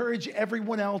to encourage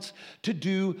everyone else to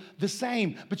do the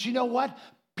same. But you know what?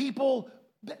 People...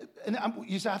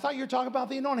 You say, I thought you were talking about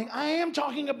the anointing. I am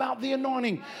talking about the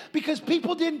anointing because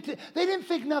people didn't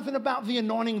think nothing about the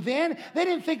anointing then. They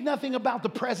didn't think nothing about the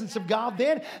presence of God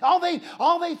then. All they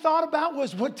thought about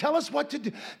was, tell us what to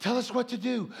do. Tell us what to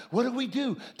do. What do we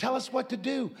do? Tell us what to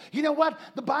do. You know what?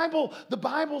 The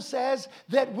Bible says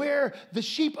that we're the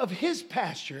sheep of his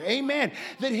pasture. Amen.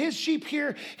 That his sheep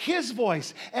hear his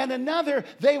voice, and another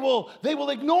they will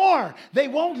ignore. They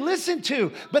won't listen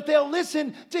to, but they'll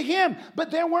listen to him.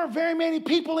 But there weren't very many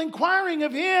people inquiring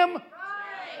of him.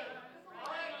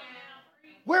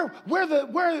 We're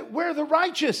the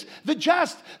righteous, the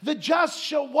just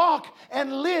shall walk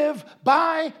and live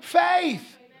by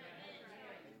faith.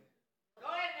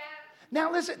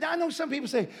 Now listen, I know some people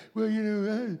say, well, you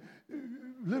know,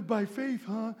 live by faith,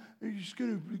 huh? You're just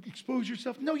going to expose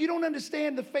yourself. No, you don't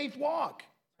understand the faith walk.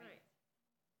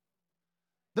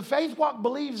 The faith walk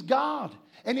believes God.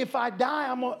 And if I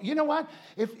die, you know what?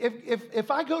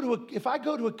 If I go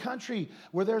to a country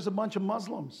where there's a bunch of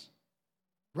Muslims,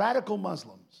 radical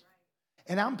Muslims,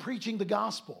 and I'm preaching the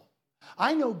gospel,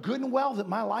 I know good and well that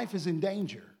my life is in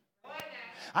danger.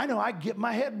 I know I'd get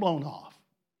my head blown off.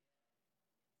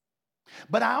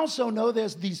 But I also know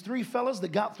there's these 3 fellas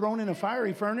that got thrown in a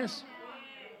fiery furnace.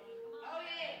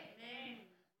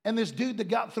 And this dude that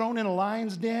got thrown in a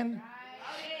lion's den.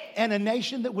 and a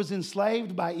nation that was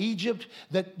enslaved by Egypt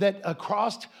that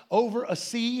crossed over a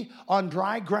sea on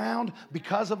dry ground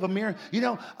because of a miracle. You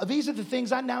know, these are the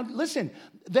things I now, listen,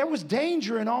 there was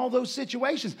danger in all those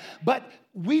situations, but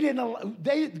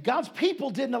God's people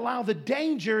didn't allow the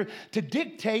danger to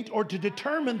dictate or to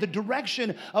determine the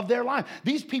direction of their life.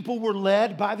 These people were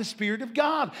led by the Spirit of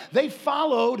God. They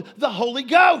followed the Holy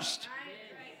Ghost.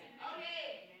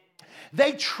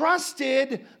 They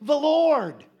trusted the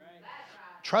Lord.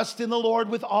 Trust in the Lord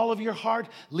with all of your heart.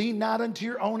 Lean not unto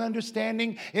your own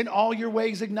understanding. In all your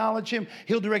ways acknowledge Him.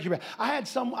 He'll direct your path.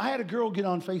 I had a girl get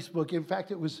on Facebook. In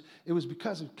fact, it was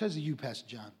because of you, Pastor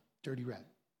John, Dirty Rat.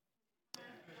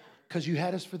 Because you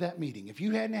had us for that meeting. If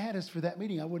you hadn't had us for that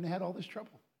meeting, I wouldn't have had all this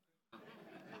trouble.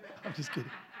 I'm just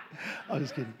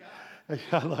kidding.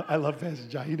 I love Pastor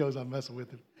John. He knows I'm messing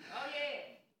with him. Oh,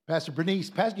 yeah. Pastor Bernice,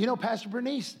 Pastor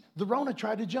Bernice, the Rona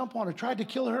tried to jump on her, tried to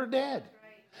kill her dead.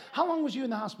 How long was you in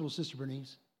the hospital, Sister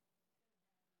Bernice?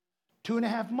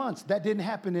 2.5 months. That didn't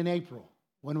happen in April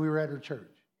when we were at her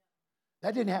church.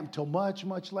 That didn't happen until much,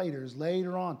 much later. It was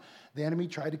later on. The enemy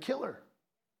tried to kill her.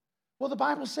 Well, the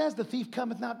Bible says the thief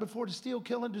cometh not before to steal,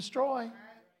 kill, and destroy.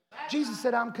 Jesus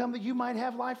said, I'm come that you might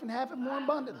have life and have it more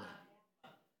abundantly.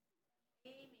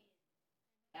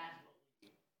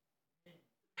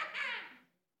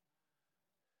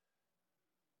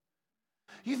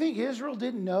 You think Israel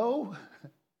didn't know?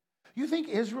 You think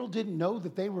Israel didn't know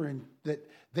that they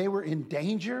were in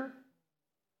danger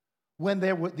when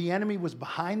the enemy was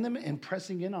behind them and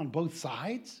pressing in on both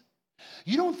sides?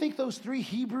 You don't think those 3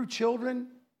 Hebrew children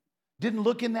didn't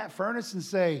look in that furnace and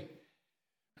say,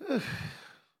 it's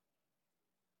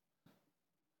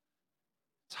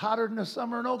hotter than the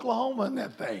summer in Oklahoma in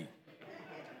that thing.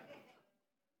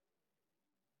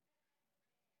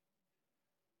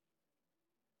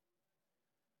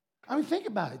 I mean, think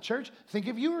about it, church. Think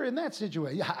if you were in that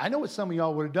situation. I know what some of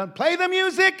y'all would have done. Play the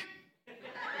music.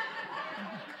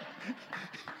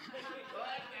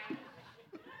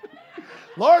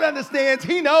 Lord understands.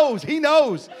 He knows. He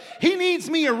knows. He needs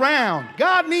me around.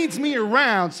 God needs me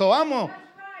around. So I'm going to.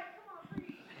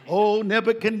 Oh,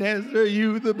 Nebuchadnezzar,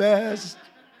 you the best.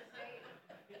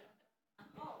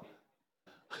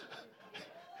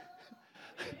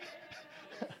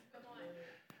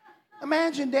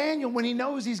 Imagine Daniel when he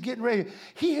knows he's getting ready.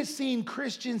 He has seen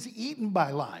Christians eaten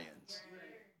by lions.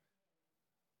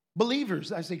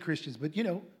 Believers, I say Christians, but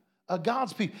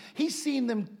God's people. He's seen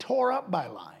them tore up by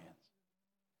lions.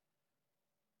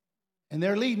 And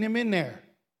they're leading him in there.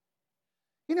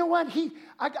 You know what?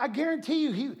 I guarantee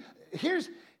you, here's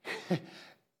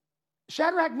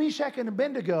Shadrach, Meshach, and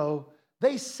Abednego,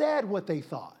 they said what they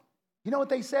thought. You know what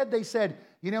they said? They said,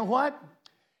 you know what?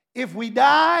 If we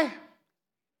die,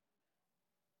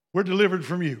 we're delivered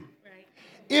from you. Right.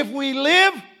 If we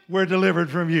live, we're delivered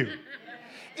from you.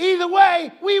 Either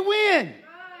way, we win. Right.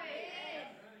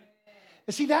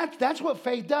 And see, that's what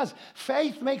faith does.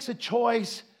 Faith makes a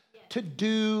choice to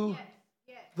do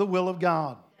the will of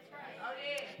God.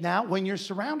 Right. Now, when you're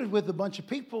surrounded with a bunch of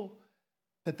people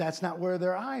that's not where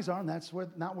their eyes are and that's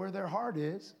not where their heart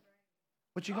is,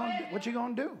 what you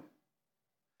gonna do?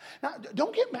 Now,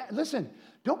 don't get mad. Listen,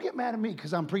 don't get mad at me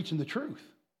because I'm preaching the truth.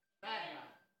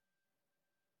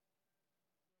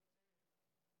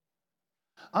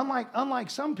 Unlike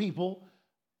some people,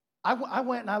 I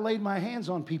went and I laid my hands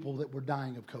on people that were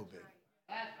dying of COVID.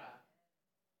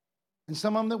 And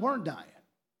some of them that weren't dying.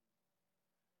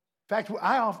 In fact,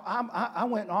 I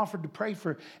went and offered to pray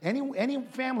for any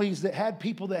families that had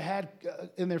people that had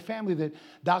in their family that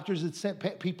doctors had sent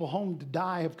people home to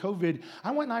die of COVID.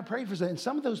 I went and I prayed for them, and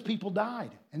some of those people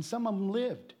died, and some of them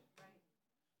lived.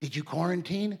 Did you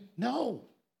quarantine? No.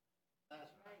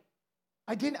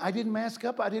 I didn't mask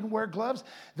up. I didn't wear gloves.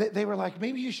 They were like,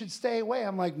 maybe you should stay away.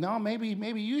 I'm like, no, maybe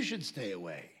you should stay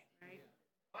away.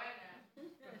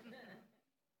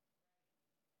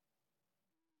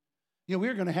 We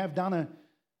were going to have Donna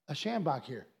Shambach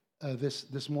here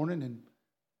this morning,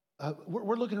 and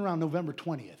we're looking around November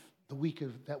 20th, the week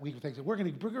of Thanksgiving. We're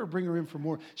going to bring her in for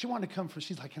more. She wanted to come for.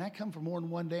 She's like, can I come for more than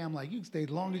one day? I'm like, you can stay as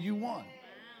long as you want.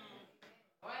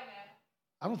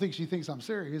 I don't think she thinks I'm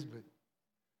serious, but.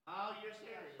 Oh, you're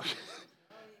serious.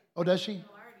 Oh, does she?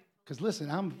 Because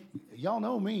listen, y'all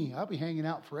know me. I'll be hanging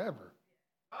out forever.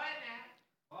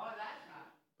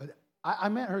 But I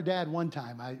met her dad one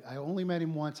time. I only met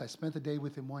him once. I spent the day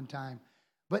with him one time.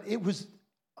 But it was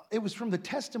from the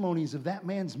testimonies of that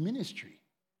man's ministry.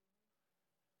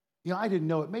 I didn't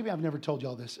know it. Maybe I've never told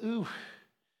y'all this. Ooh.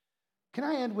 Can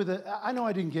I end with I know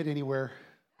I didn't get anywhere.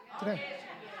 Did I?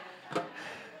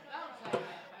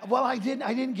 Well, I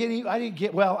didn't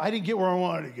get where I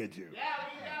wanted to get to.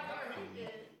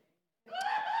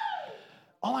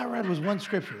 All I read was one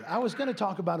scripture. I was going to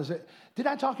talk about did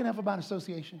I talk enough about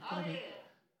association? All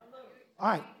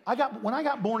right. When I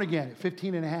got born again at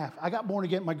 15 and a half, I got born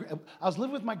again. I was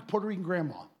living with my Puerto Rican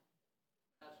grandma.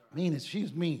 She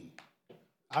was mean.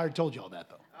 I already told you all that,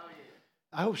 though.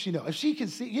 I hope she knows. If she can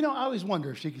see, I always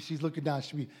wonder if she's looking down.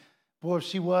 Boy, if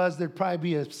she was, there'd probably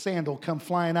be a sandal come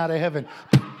flying out of heaven.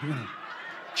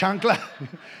 Chancla.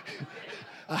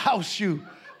 A house shoe.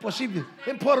 Well,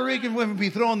 them Puerto Rican women be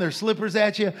throwing their slippers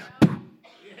at you.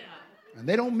 And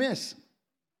they don't miss.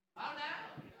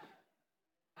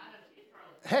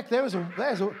 Heck,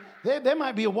 there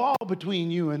might be a wall between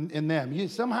you and them. You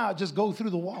somehow just go through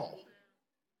the wall.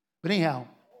 But anyhow,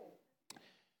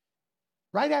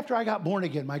 right after I got born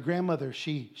again, my grandmother,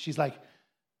 she's like,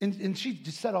 and she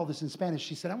just said all this in Spanish.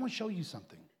 She said, I want to show you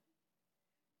something.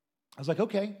 I was like,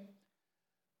 okay.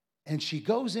 And she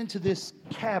goes into this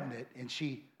cabinet and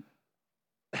she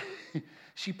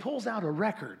pulls out a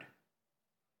record.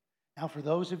 Now, for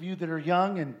those of you that are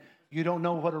young and you don't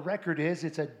know what a record is,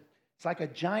 it's like a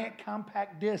giant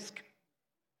compact disc.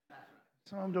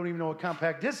 Some of them don't even know what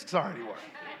compact discs are anymore.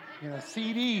 A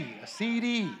CD.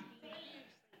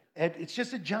 And it's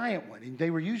just a giant one. And they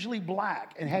were usually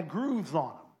black and had grooves on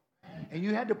them. And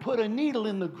you had to put a needle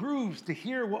in the grooves to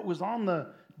hear what was on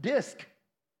the disc.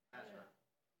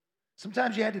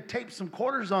 Sometimes you had to tape some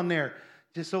quarters on there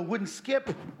just so it wouldn't skip.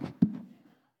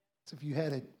 So if you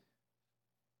had it.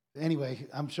 Anyway,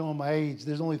 I'm showing my age.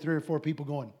 There's only 3 or 4 people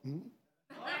going,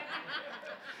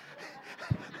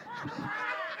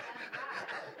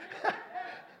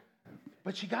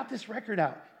 But she got this record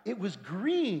out. It was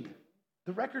green.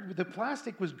 The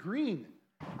plastic was green.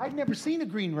 I'd never seen a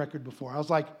green record before. I was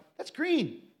like, that's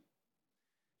green.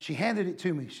 She handed it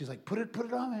to me. She's like, put it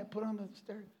on the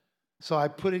stereo. So I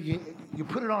put it, you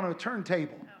put it on a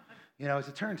turntable. It's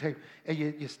a turntable. And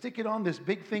you stick it on this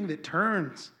big thing that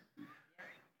turns.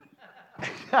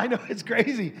 I know, it's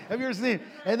crazy. Have you ever seen it?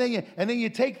 And then you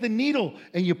take the needle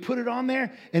and you put it on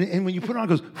there. And when you put it on, it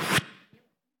goes.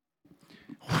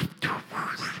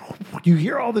 You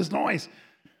hear all this noise.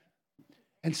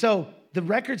 And so the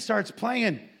record starts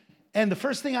playing. And the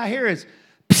first thing I hear is,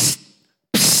 psst,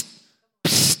 psst,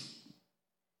 psst.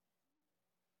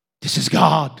 This is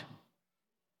God.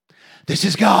 This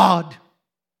is God.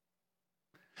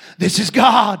 This is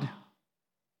God.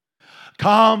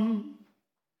 Come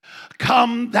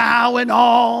thou and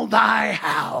all thy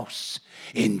house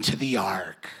into the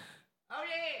ark. Oh,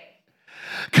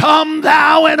 yeah. Come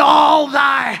thou and all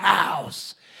thy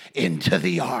house into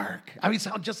the ark. It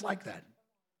sounds just like that.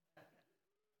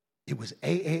 It was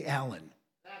A.A. Allen.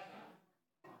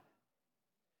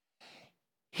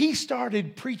 He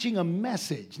started preaching a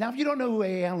message. Now, if you don't know who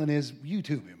A.A. Allen is,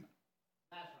 YouTube him.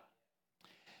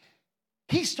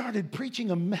 He started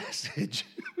preaching a message.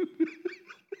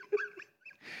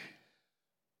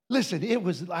 Listen, it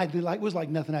was like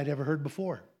nothing I'd ever heard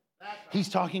before. He's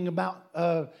talking about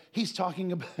the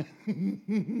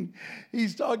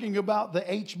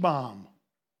H-bomb.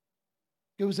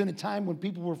 It was in a time when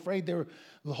people were afraid the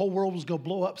whole world was going to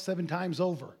blow up 7 times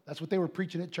over. That's what they were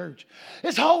preaching at church.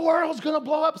 This whole world's going to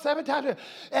blow up 7 times.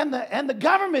 And the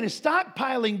government is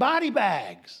stockpiling body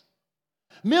bags.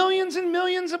 Millions and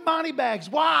millions of body bags.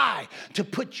 Why? To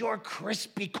put your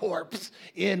crispy corpse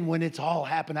in when it's all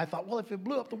happened. I thought, well, if it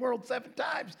blew up the world 7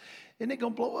 times, isn't it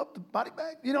going to blow up the body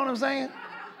bag? You know what I'm saying?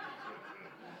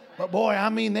 But boy,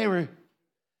 they were...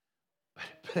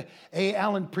 But A.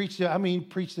 Allen preached,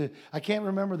 I can't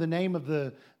remember the name of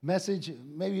the message.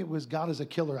 Maybe it was God is a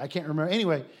Killer. I can't remember.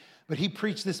 Anyway, but he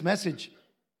preached this message.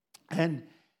 And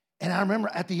I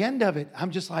remember at the end of it, I'm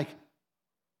just like,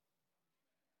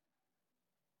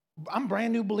 I'm a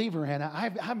brand new believer, Hannah.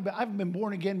 I've been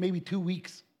born again maybe 2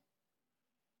 weeks.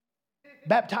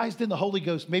 Baptized in the Holy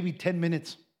Ghost maybe 10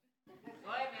 minutes.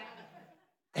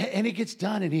 And it gets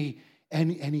done, and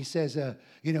he says, at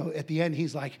the end,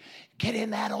 he's like, get in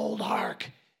that old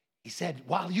ark. He said,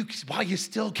 while you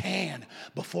still can,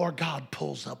 before God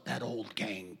pulls up that old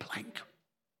gangplank.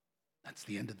 That's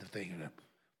the end of the thing.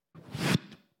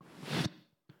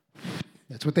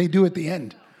 That's what they do at the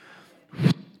end.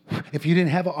 If you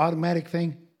didn't have an automatic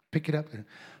thing, pick it up.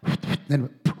 Then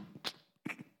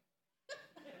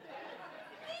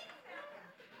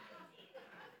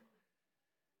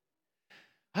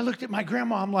I looked at my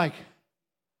grandma. I'm like,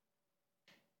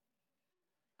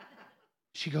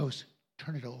 she goes,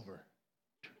 turn it over.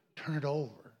 Turn it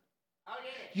over. Oh,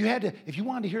 yeah. You had to, if you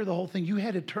wanted to hear the whole thing, you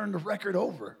had to turn the record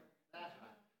over.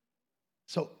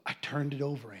 So I turned it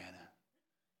over, Anna.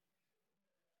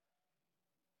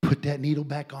 Put that needle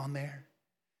back on there.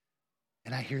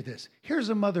 And I hear this. Here's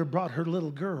a mother brought her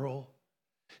little girl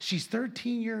She's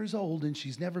 13 years old and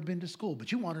she's never been to school,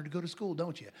 but you want her to go to school,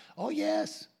 don't you? Oh,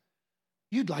 yes.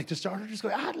 You'd like to start her to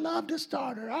school. I'd love to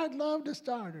start her. I'd love to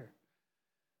start her.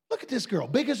 Look at this girl,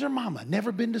 big as her mama,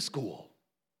 never been to school.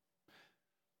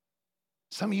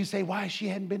 Some of you say, why she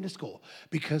hadn't been to school?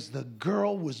 Because the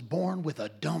girl was born with a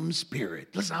dumb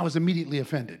spirit. Listen, I was immediately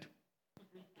offended.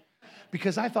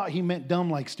 Because I thought he meant dumb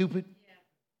like stupid.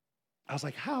 I was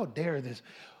like, how dare this?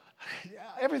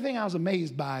 Everything I was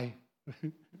amazed by.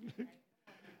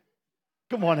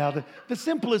 Come on now, the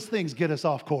simplest things get us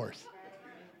off course.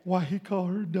 Why he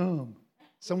called her dumb?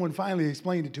 Someone finally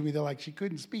explained it to me. They're like, she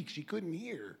couldn't speak, she couldn't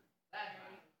hear.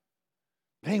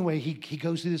 But anyway, he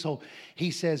goes through this whole,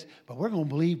 he says, but we're going to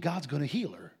believe God's going to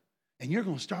heal her. And you're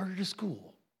going to start her to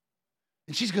school.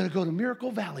 And she's going to go to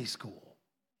Miracle Valley School.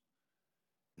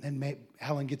 And then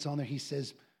Alan gets on there. He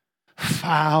says,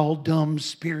 foul, dumb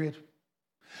spirit.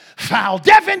 Foul,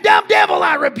 deaf and dumb devil,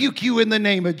 I rebuke you in the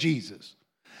name of Jesus.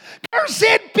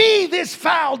 Cursed be this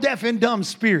foul, deaf and dumb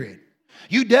spirit.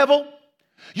 You devil,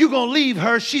 you're going to leave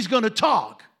her. She's going to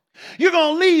talk. You're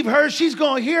going to leave her. She's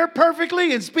going to hear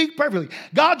perfectly and speak perfectly.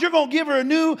 God, you're going to give her a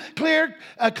new, clear,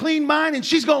 clean mind, and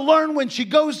she's going to learn when she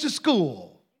goes to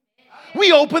school.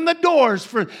 We open the doors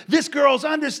for this girl's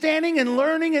understanding and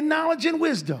learning and knowledge and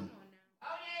wisdom.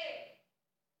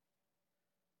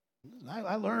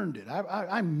 I learned it.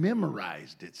 I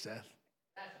memorized it, Seth.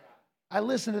 I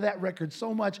listened to that record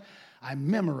so much, I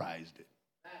memorized it.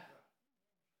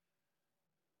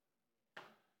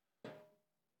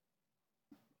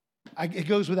 It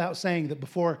goes without saying that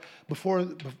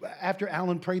after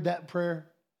Alan prayed that prayer,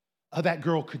 that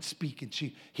girl could speak, and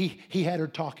he had her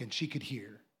talking. She could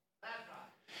hear.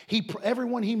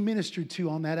 Everyone he ministered to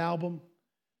on that album,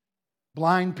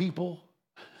 blind people,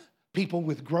 people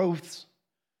with growths,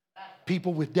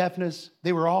 people with deafness,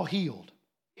 they were all healed.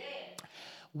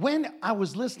 When I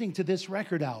was listening to this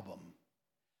record album,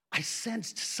 I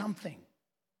sensed something.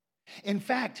 In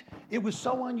fact, it was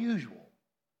so unusual.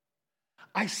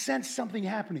 I sensed something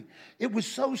happening. It was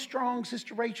so strong,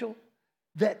 Sister Rachel,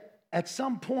 that at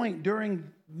some point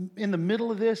in the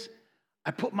middle of this,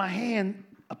 I put my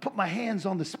hands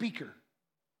on the speaker.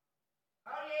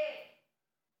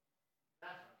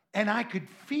 And I could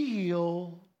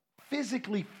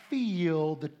physically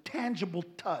feel the tangible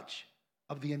touch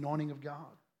of the anointing of God.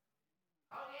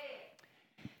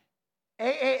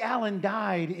 A.A. Allen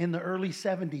died in the early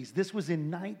 70s. This was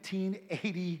in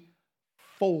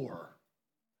 1984.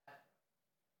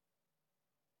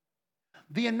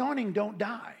 The anointing don't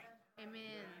die. Amen.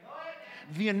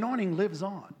 The anointing lives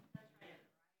on.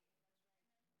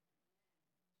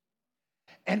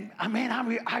 And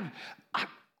I'm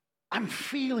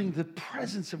feeling the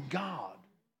presence of God,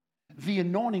 the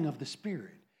anointing of the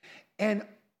Spirit. And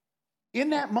in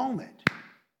that moment,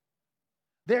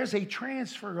 there's a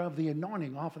transfer of the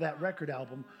anointing off of that record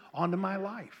album onto my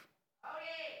life.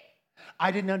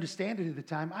 I didn't understand it at the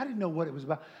time. I didn't know what it was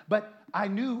about. But I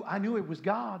knew it was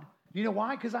God. You know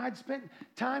why? Because I'd spent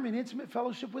time in intimate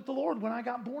fellowship with the Lord when I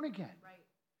got born again. Right.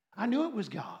 I knew it was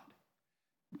God.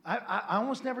 I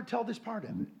almost never tell this part of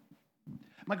it.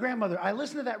 My grandmother, I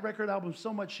listened to that record album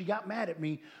so much, she got mad at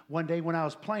me one day when I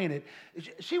was playing it.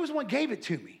 She was the one who gave it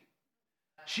to me.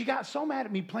 She got so mad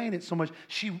at me playing it so much,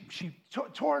 she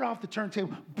tore it off the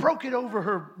turntable, broke it over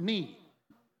her knee,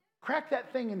 cracked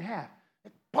that thing in half.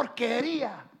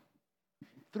 Porqueria.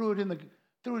 Threw it in the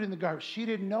garbage. She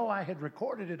didn't know I had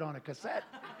recorded it on a cassette.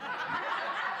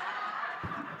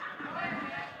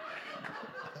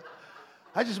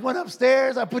 I just went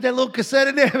upstairs. I put that little cassette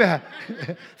in there.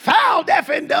 Foul, deaf,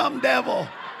 and dumb devil.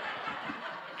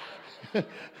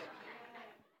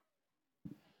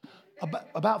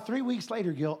 About 3 weeks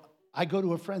later, Gil, I go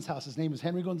to a friend's house. His name is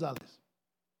Henry Gonzalez.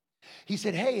 He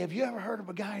said, hey, have you ever heard of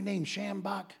a guy named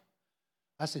Shambach?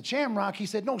 I said, Shamrock? He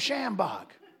said, no, Shambach.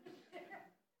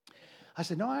 I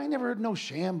said, no, I ain't never heard no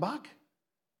Shambach.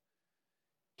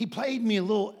 He played me a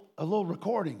little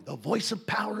recording. The voice of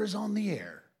power is on the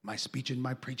air. My speech and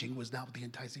my preaching was not with the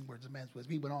enticing words of man's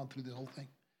wisdom. He went on through the whole thing.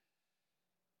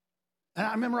 And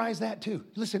I memorized that too.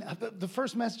 Listen, the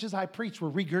first messages I preached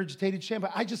were regurgitated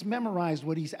Shambach. I just memorized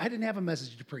what he said. I didn't have a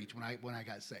message to preach when I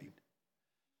got saved.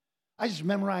 I just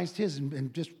memorized his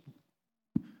and just,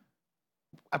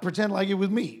 I pretend like it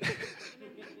was me.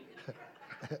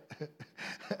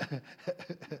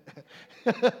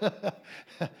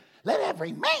 Let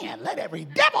every man, let every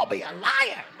devil be a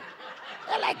liar.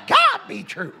 And let God be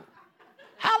true.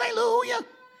 Hallelujah.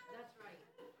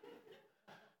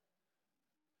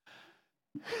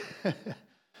 That's right.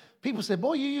 People say,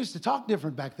 boy, you used to talk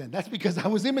different back then. That's because I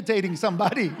was imitating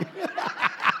somebody.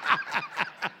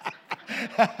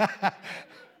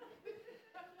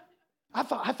 I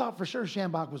thought for sure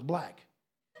Shambach was black.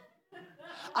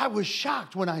 I was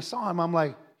shocked when I saw him. I'm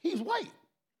like, he's white.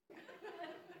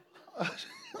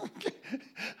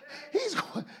 He's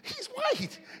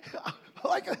white.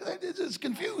 Like, it just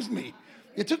confused me.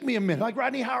 It took me a minute. Like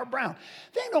Rodney Howard Brown.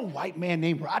 There ain't no white man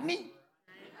named Rodney.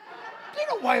 There ain't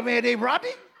no white man named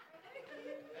Rodney.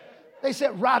 They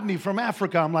said Rodney from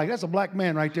Africa. I'm like, that's a black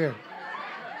man right there.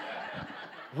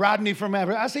 Rodney from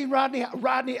Africa. I seen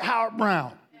Rodney Howard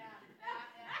Brown.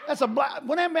 That's a black.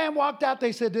 When that man walked out,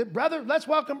 they said, brother, let's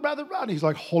welcome Brother Rodney. He's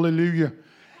like, hallelujah.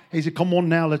 He said, come on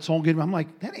now, let's all get him. I'm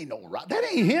like, that ain't no Rodney. That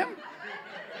ain't him.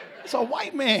 It's a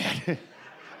white man.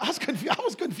 I was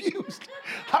confused.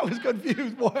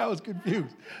 Boy, I was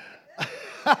confused.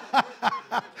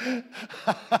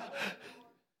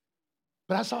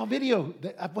 But I saw a video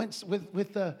that I went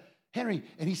with Henry,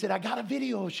 and he said, I got a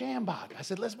video of Shambach. I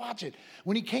said, let's watch it.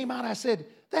 When he came out, I said,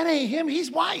 that ain't him.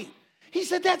 He's white. He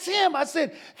said, that's him. I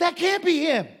said, that can't be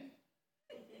him.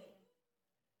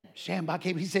 Shambach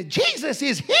came. He said, Jesus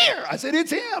is here. I said,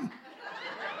 it's him.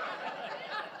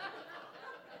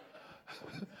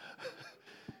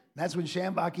 That's when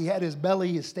Shambach, he had his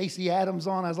belly, his Stacey Adams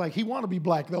on. I was like, he want to be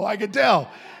black, though. I could tell.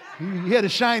 He had a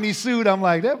shiny suit. I'm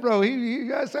like, that bro,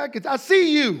 I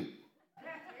see you.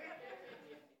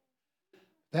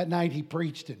 That night he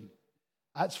preached, and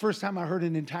it's the first time I heard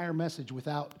an entire message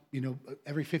without,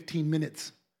 every 15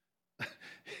 minutes.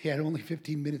 He had only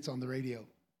 15 minutes on the radio.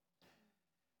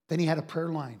 Then he had a prayer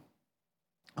line.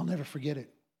 I'll never forget it.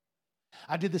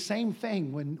 I did the same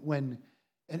thing when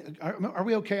and are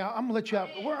we okay? I'm going to let you out.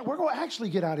 We're going to actually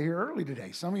get out of here early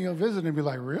today. Some of you will visit and be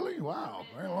like, really? Wow,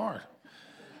 my Lord.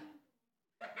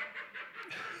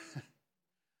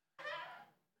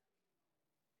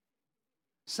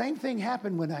 Same thing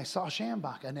happened when I saw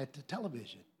Shambach on the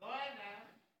television.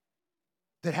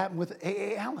 That happened with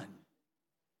A.A. Allen.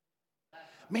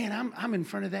 Man, I'm in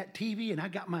front of that TV and I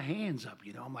got my hands up,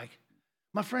 I'm like,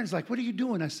 my friend's like, what are you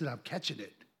doing? I said, I'm catching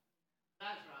it.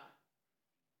 That's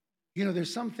right.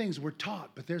 There's some things we're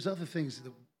taught, but there's other things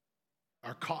that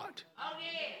are caught. Oh,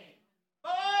 yeah.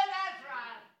 Boy, that's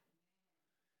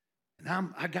right.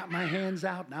 And I got my hands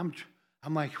out and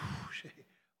I'm like,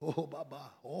 oh,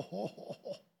 Baba, oh.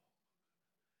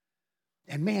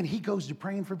 And man, he goes to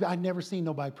praying for people. I've never seen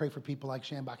nobody pray for people like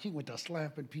Shambach. He went to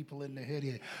slapping people in the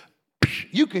head.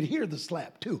 You could hear the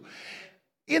slap too.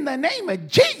 In the name of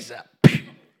Jesus.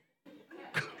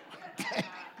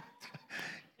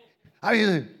 I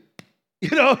mean,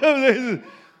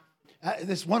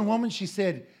 this one woman, she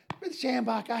said, Brother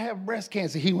Shambach, I have breast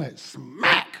cancer. He went,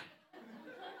 smack.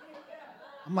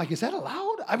 I'm like, is that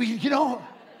allowed? I mean,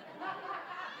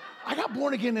 I got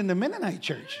born again in the Mennonite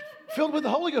church, filled with the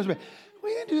Holy Ghost. We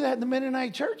didn't do that in the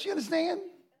Mennonite church, you understand?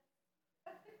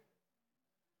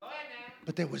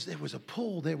 But there was a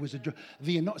pull,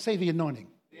 say the anointing.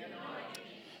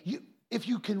 If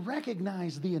you can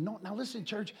recognize the anointing. Now listen,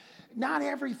 church, not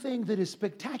everything that is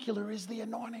spectacular is the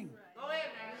anointing.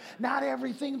 Not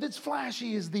everything that's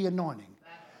flashy is the anointing.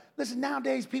 Listen,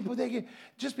 nowadays people,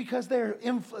 just because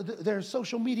they're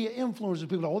social media influencers,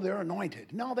 people, they're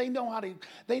anointed. No, they know how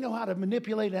to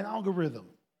manipulate an algorithm.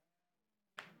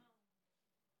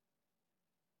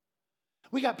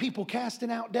 We got people casting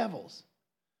out devils.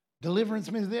 Deliverance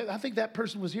ministry. I think that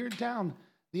person was here in town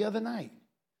the other night.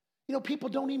 People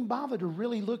don't even bother to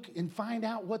really look and find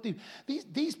out what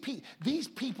these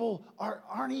people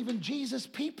aren't even Jesus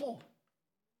people.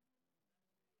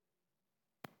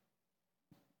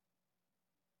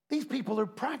 These people are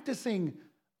practicing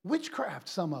witchcraft,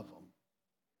 some of them.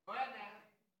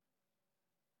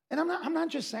 And I'm not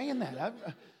just saying that.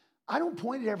 I don't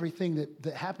point at everything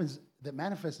that happens, that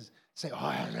manifests, say,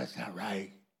 oh, that's not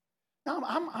right. No,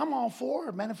 I'm all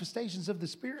for manifestations of the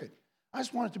Spirit. I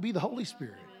just want it to be the Holy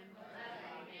Spirit.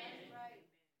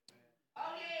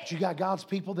 But you got God's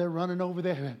people, they're running over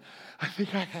there. I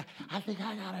think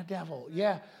I got a devil.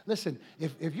 Yeah, listen,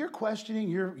 if you're questioning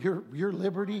your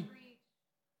liberty,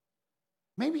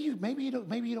 maybe you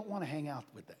don't want to hang out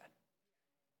with that.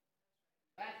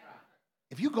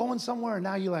 If you're going somewhere and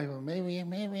now you're like, well, maybe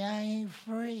I ain't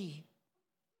free.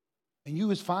 And you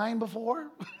was fine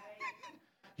before.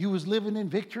 You was living in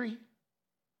victory.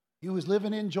 You was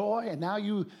living in joy, and now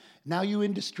you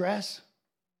in distress.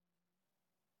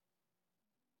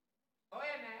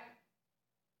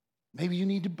 Maybe you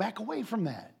need to back away from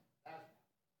that.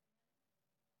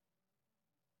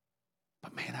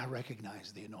 But man, I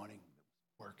recognize the anointing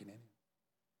working in him.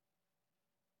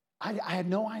 I had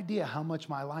no idea how much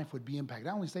my life would be impacted.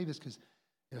 I only say this because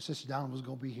Sister Donna was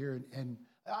going to be here, and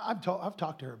I've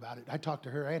talked to her about it. I talked to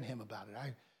her and him about it.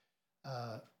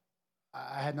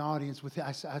 I had an audience with him.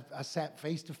 I sat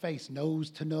face to face, nose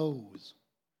to nose.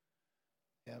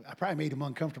 Yeah, I probably made him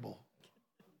uncomfortable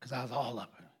because I was all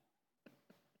up.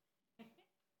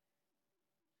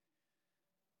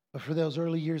 But for those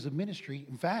early years of ministry,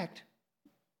 in fact,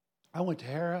 I went to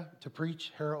Hera to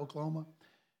preach, Hera, Oklahoma,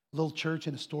 a little church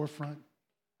in a storefront.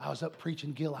 I was up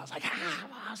preaching Gill. I was like,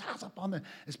 I was up on the,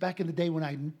 it's back in the day when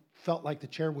I felt like the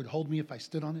chair would hold me if I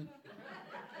stood on it.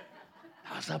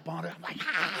 I was up on it. I'm like,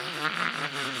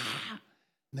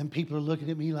 And then people are looking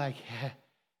at me like,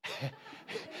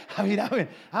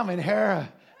 I'm in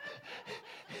Hera.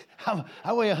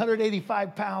 I weigh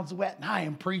 185 pounds wet, and I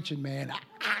am preaching, man.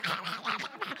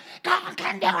 God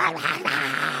can do it right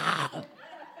now.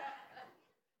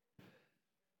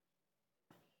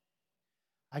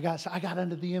 I got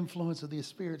under the influence of the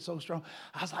Spirit so strong.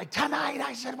 I was like, tonight,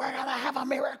 I said, we're going to have a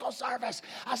miracle service.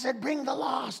 I said, bring the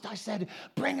lost. I said,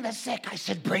 bring the sick. I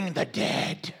said, bring the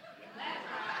dead.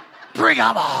 Bring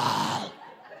them all.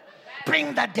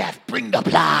 Bring the deaf. Bring the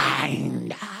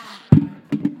blind.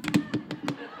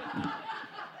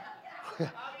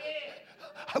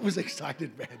 I was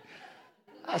excited, man.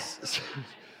 I was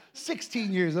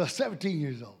 16 years old, 17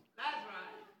 years old.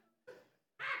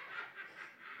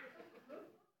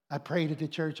 I prayed at the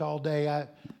church all day.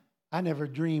 I never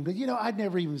dreamed, but I'd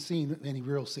never even seen any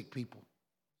real sick people.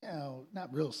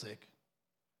 Not real sick.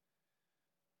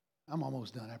 I'm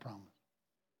almost done, I promise.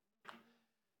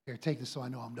 Here, take this so I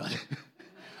know I'm done.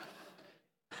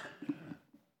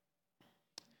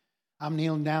 I'm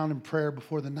kneeling down in prayer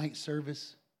before the night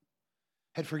service.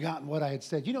 Had forgotten what I had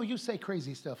said. You say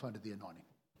crazy stuff under the anointing.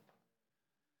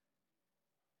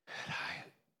 And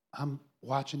I'm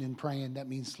watching and praying. That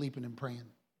means sleeping and praying.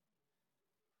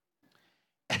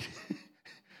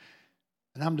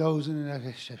 And I'm dozing, and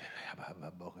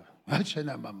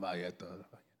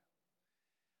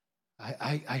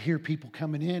I hear people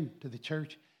coming in to the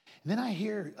church, and then I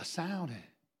hear a sound.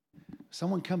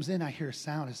 Someone comes in, I hear a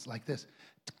sound. It's like this.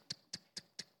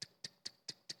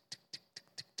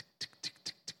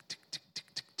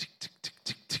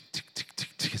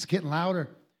 It's getting louder.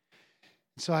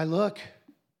 So I look,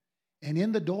 and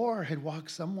in the door had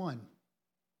walked someone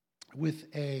with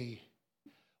a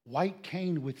white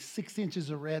cane with 6 inches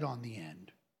of red on the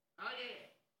end. Oh,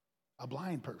 yeah. A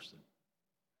blind person.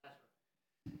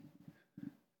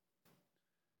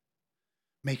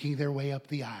 Making their way up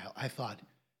the aisle. I thought,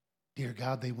 dear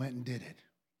God, they went and did it.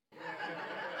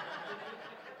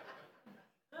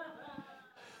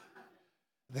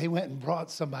 They went and brought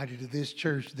somebody to this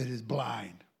church that is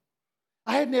blind.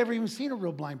 I had never even seen a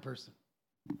real blind person.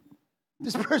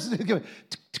 This person is going,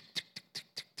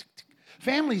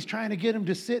 family's trying to get him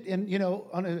to sit and,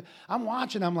 I'm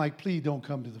watching. I'm like, please don't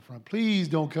come to the front. Please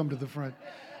don't come to the front.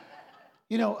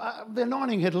 The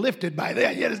anointing had lifted by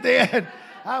then. You understand?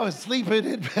 I was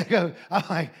sleeping. I'm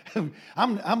like,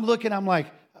 I'm looking. I'm like,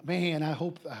 man, I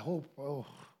hope. Oh,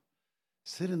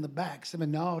 sit in the back.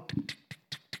 No,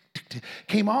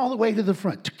 came all the way to the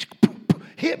front.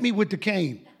 Hit me with the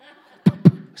cane.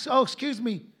 So, excuse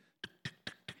me.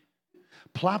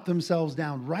 Plopped themselves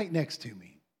down right next to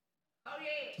me.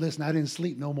 Listen, I didn't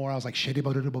sleep no more. I was like, shit. I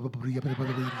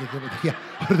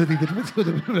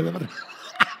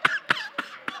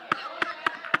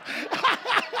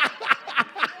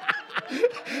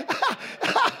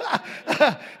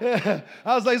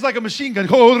was like, it's like a machine gun.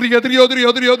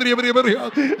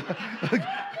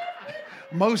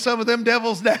 Mow some of them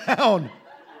devils down.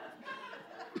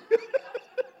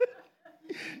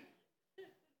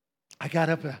 I got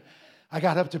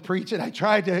up to preach, and I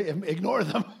tried to ignore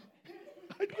them.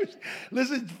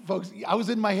 Listen, folks, I was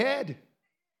in my head.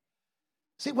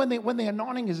 See, when the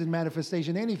anointing is in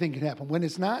manifestation, anything can happen. When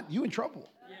it's not, you in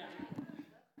trouble. Yeah.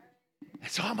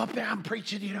 And so I'm up there, I'm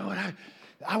preaching, and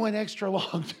I went extra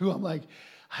long too. I'm like,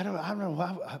 I don't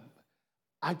know.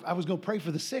 I was going to pray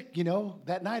for the sick,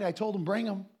 That night I told them, bring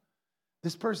them.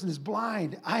 This person is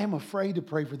blind. I am afraid to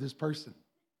pray for this person.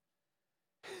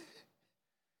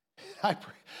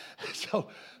 So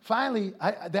finally,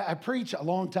 I preached a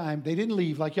long time. They didn't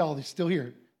leave like y'all. They're still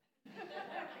here.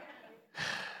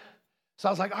 So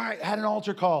I was like, all right, I had an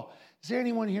altar call. Is there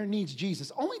anyone here who needs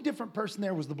Jesus? Only different person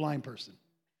there was the blind person.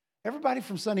 Everybody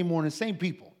from Sunday morning, same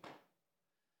people.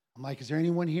 I'm like, is there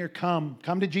anyone here? Come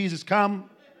to Jesus. Come.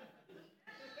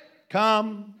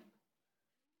 I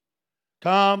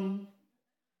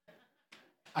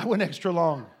went extra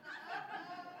long.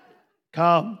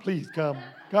 Come, please come.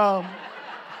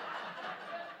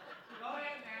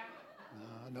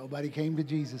 Nobody came to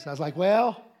Jesus. I was like,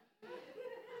 well,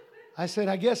 I said,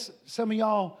 I guess some of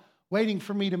y'all waiting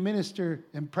for me to minister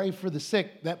and pray for the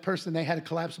sick. That person, they had a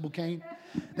collapsible cane.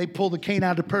 They pulled the cane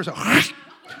out of the person.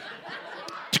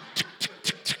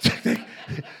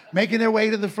 Making their way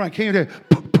to the front. Came there,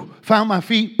 found my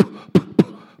feet.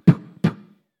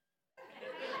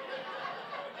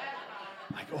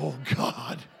 Like, oh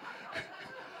God.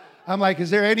 I'm like, is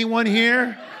there anyone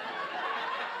here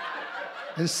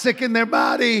that's sick in their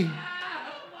body?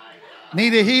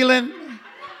 Need a healing?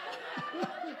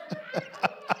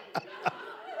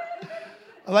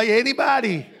 I'm like,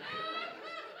 anybody?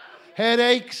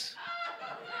 Headaches?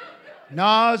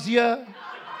 Nausea?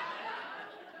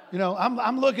 You know,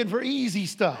 I'm looking for easy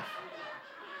stuff.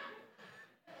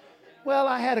 Well,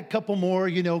 I had a couple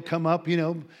more, come up,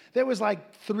 There was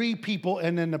like 3 people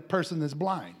and then the person that's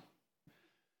blind.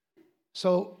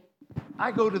 So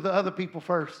I go to the other people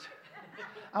first.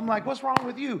 I'm like, what's wrong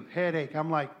with you? Headache. I'm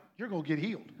like, you're going to get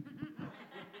healed.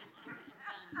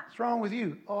 What's wrong with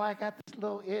you? Oh, I got this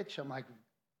little itch. I'm like,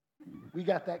 we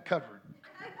got that covered.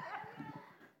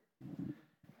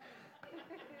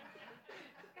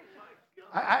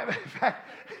 In fact,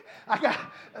 I got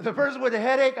the person with the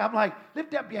headache. I'm like,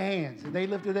 lift up your hands. And they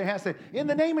lifted their hands and said, in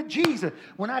the name of Jesus.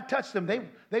 When I touched them, they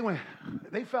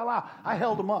fell out. I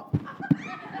held them up.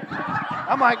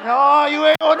 I'm like, no, you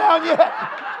ain't going down yet.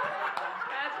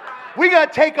 We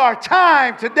got to take our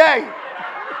time today.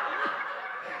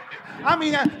 I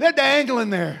mean, they're dangling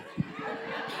there.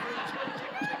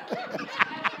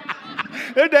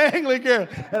 They're dangling there.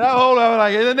 And I hold on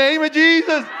like, in the name of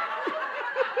Jesus.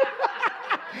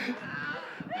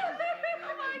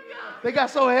 They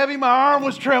got so heavy, my arm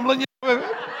was trembling.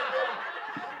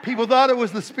 People thought it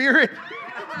was the Spirit.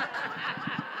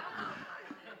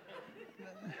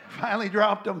 Finally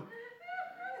dropped them.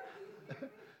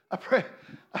 I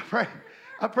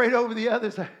prayed over the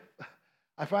others.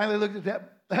 I finally looked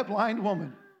at that blind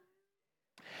woman.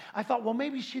 I thought, well,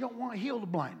 maybe she don't want to heal the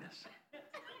blindness.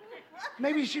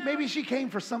 Maybe she came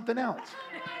for something else.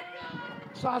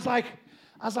 So I was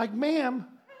like, ma'am.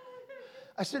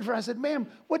 I said, ma'am,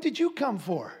 what did you come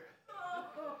for?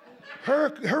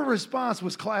 Her response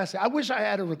was classic. I wish I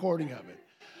had a recording of it.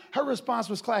 Her response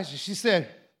was classic. She said,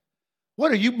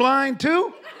 what, are you blind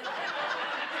too?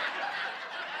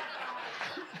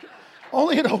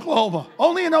 Only in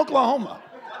Oklahoma.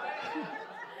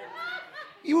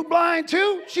 You blind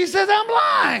too? She says, I'm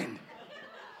blind.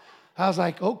 I was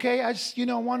like, okay, I just,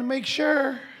 want to make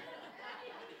sure.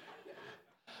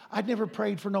 I'd never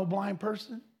prayed for no blind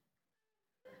person.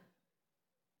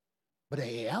 But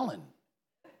hey, Alan,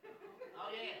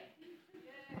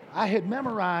 I had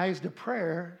memorized a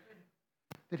prayer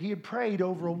that he had prayed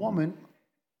over a woman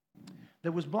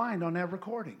that was blind on that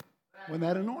recording when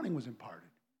that anointing was imparted.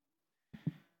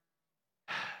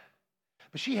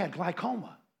 But she had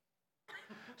glaucoma.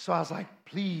 So I was like,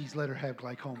 please let her have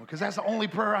glaucoma, because that's the only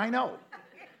prayer I know.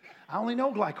 I only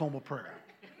know glaucoma prayer.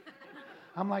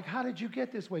 I'm like, how did you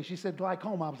get this way? She said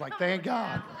glaucoma. I was like, thank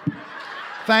God.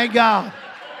 Thank God.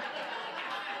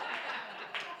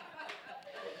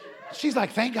 She's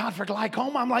like, thank God for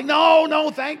glaucoma. I'm like,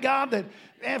 no, thank God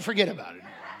that, forget about it.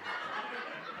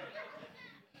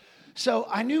 So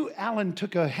I knew Alan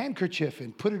took a handkerchief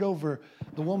and put it over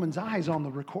the woman's eyes on the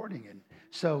recording. And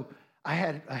so I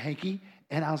had a hanky,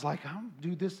 and I was like,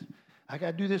 I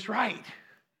got to do this right.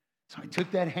 So I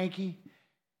took that hanky,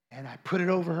 and I put it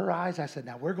over her eyes. I said,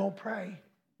 now we're going to pray.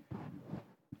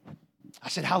 I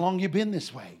said, how long you been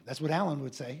this way? That's what Alan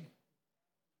would say.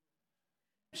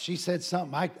 She said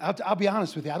something. I'll be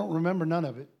honest with you. I don't remember none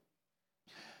of it.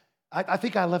 I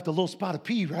think I left a little spot of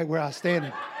pee right where I was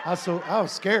standing. I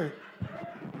was scared.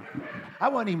 I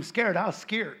wasn't even scared. I was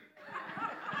scared.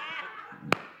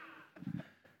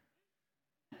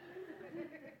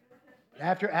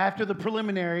 After the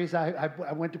preliminaries, I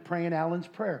went to praying Alan's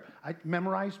prayer. I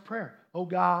memorized prayer. Oh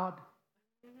God.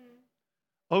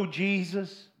 Oh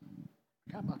Jesus.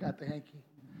 I got the hanky.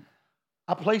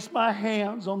 I placed my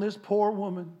hands on this poor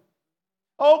woman.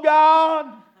 Oh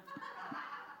God.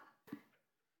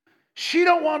 She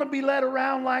don't want to be led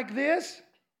around like this.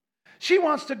 She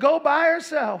wants to go by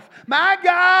herself. My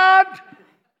God.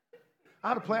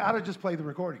 I'd have just played the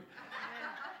recording.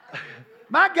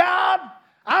 My God,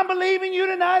 I'm believing you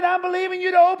tonight. I'm believing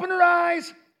you to open her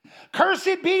eyes.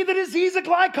 Cursed be the disease of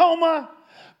glaucoma.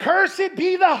 Cursed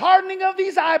be the hardening of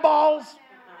these eyeballs.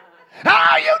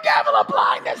 Oh, you devil of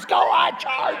blindness, go, I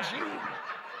charge you.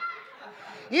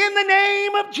 In the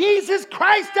name of Jesus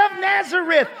Christ of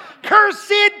Nazareth,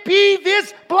 cursed be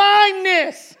this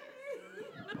blindness.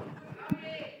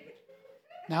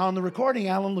 Now on the recording,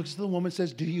 Alan looks at the woman and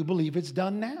says, do you believe it's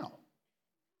done now?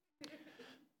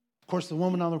 Of course, the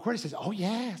woman on the recording says, oh,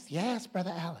 yes, yes,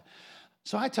 Brother Allen.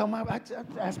 So I tell I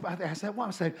asked that woman,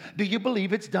 I said, do you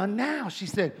believe it's done now? She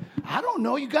said, I don't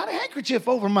know. You got a handkerchief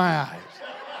over my eyes.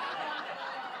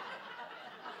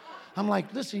 I'm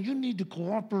like, listen, you need to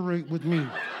cooperate with me.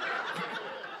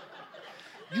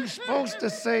 You're supposed to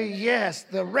say yes.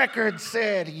 The record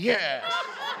said yes.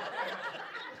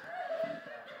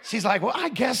 She's like, well, I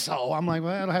guess so. I'm like,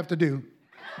 well, that'll have to do.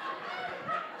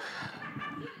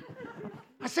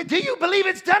 I said, do you believe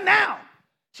it's done now?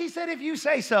 She said, if you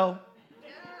say so.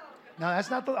 No, that's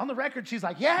not on the record. She's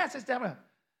like, yes, it's done.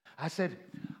 I said,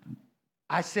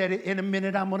 in a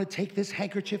minute, I'm going to take this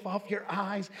handkerchief off your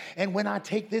eyes. And when I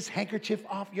take this handkerchief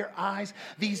off your eyes,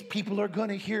 these people are going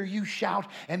to hear you shout.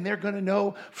 And they're going to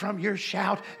know from your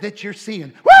shout that you're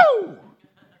seeing. Woo!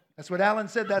 That's what Alan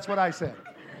said. That's what I said.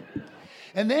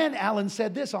 And then Alan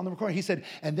said this on the recording. He said,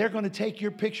 and they're going to take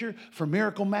your picture for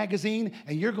Miracle Magazine.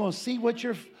 And you're going to see what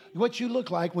you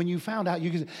look like when you found out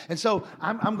you can. And so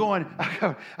I'm going,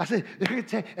 I said,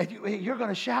 you're going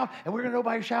to shout, and we're going to know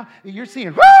by your shout, you're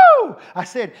seeing, woo! I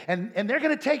said, and they're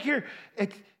going to take your,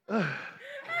 and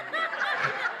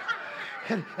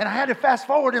I had to fast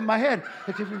forward in my head.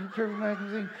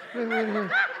 Woo!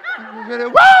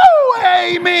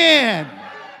 Amen.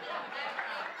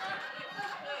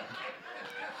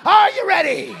 Are you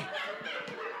ready?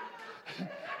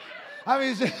 I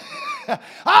mean,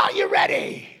 are you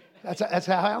ready? That's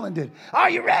how Alan did. Are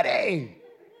you ready?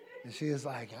 And she was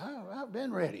like, oh, I've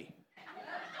been ready.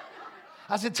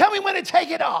 I said, tell me when to take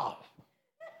it off.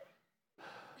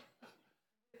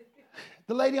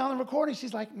 The lady on the recording,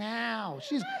 she's like, now.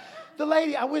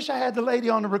 I wish I had the lady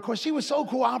on the recording. She was so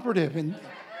cooperative.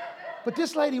 But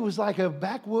this lady was like a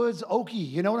backwoods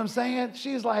Okie. You know what I'm saying?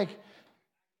 She's like,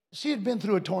 she had been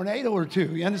through a tornado or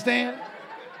two. You understand?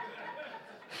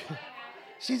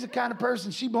 She's the kind of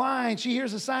person, she's blind. She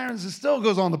hears the sirens and still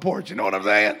goes on the porch. You know what I'm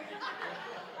saying?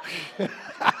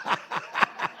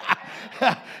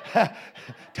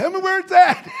 Tell me where it's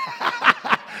at.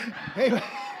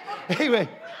 Anyway.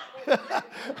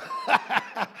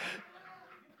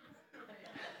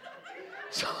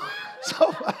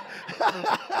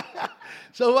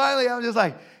 So finally, I'm just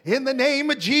like, in the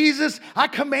name of Jesus, I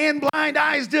command blind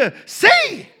eyes to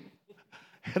see.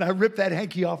 And I ripped that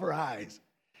hanky off her eyes.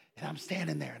 And I'm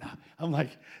standing there, and I'm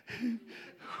like,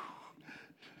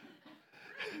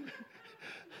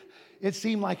 it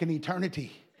seemed like an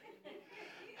eternity.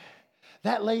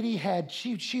 That lady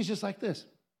she's just like this.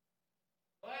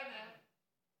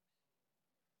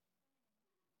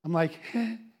 I'm like,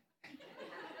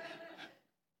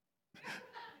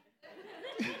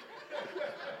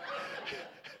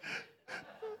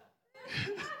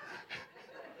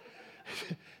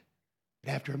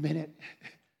 after a minute,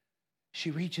 she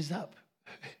reaches up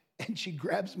and she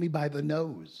grabs me by the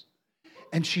nose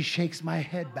and she shakes my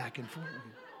head back and forth.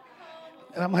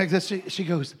 And I'm like this. She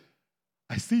goes,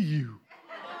 I see you.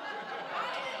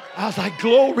 I was like,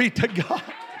 glory to God.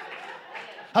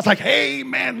 I was like,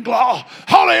 amen,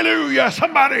 hallelujah,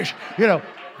 somebody,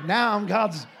 now I'm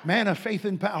God's man of faith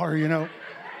and power,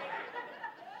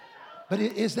 But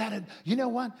is that, you know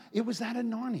what? It was that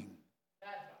anointing.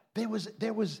 There was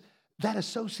that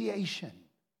association.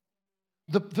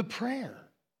 The prayer.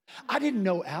 I didn't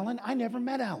know Alan. I never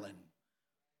met Alan.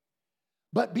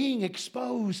 But being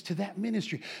exposed to that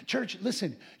ministry. Church,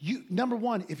 listen, number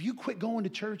one, if you quit going to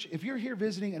church, if you're here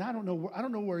visiting, and I don't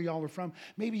know where y'all are from,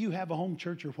 maybe you have a home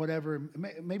church or whatever,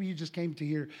 maybe you just came to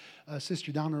hear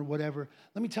Sister Donna or whatever.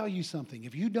 Let me tell you something.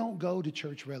 If you don't go to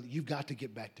church regularly, you've got to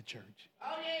get back to church.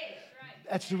 Oh, yes.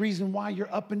 That's the reason why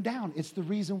you're up and down. It's the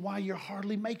reason why you're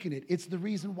hardly making it. It's the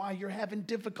reason why you're having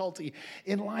difficulty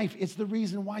in life. It's the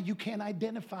reason why you can't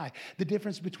identify the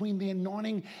difference between the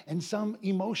anointing and some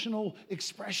emotional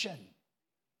expression.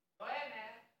 Go ahead, man.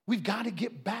 We've got to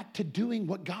get back to doing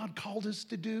what God called us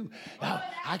to do.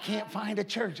 I can't find a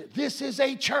church. This is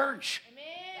a church.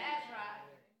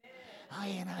 That's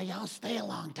right. Oh, y'all stay a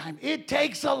long time. It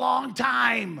takes a long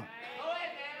time. Go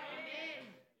ahead, man.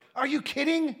 Are you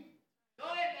kidding? Go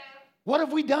ahead, man. What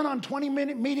have we done on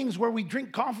 20-minute meetings where we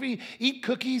drink coffee, eat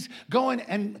cookies, go in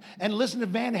and listen to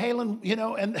Van Halen,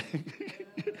 and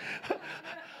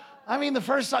I mean, the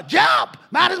first song, jump,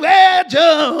 might as well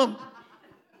jump.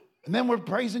 And then we're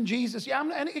praising Jesus. Yeah,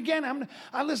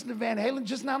 I listen to Van Halen,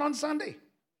 just not on Sunday.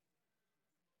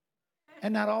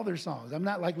 And not all their songs. I'm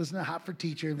not like listening to Hot for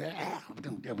Teacher.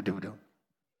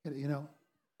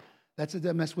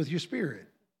 That mess with your spirit.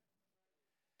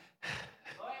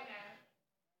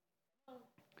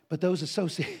 But those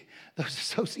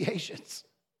associations,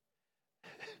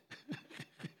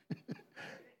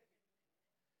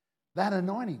 that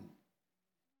anointing,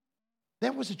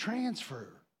 There was a transfer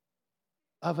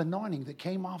of anointing that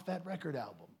came off that record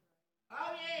album. Oh,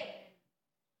 yeah.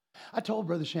 I told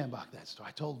Brother Shambach that story.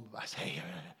 I told him, I said, hey,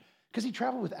 because he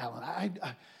traveled with Alan.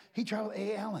 He traveled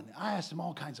with Alan. I asked him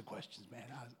all kinds of questions, man.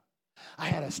 I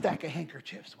had a stack of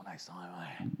handkerchiefs when I saw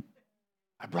him.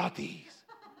 I brought these.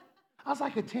 I was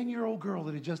like a 10-year-old girl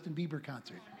at a Justin Bieber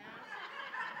concert.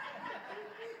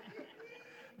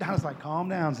 I was like, calm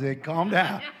down, Zig, calm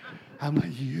down. I'm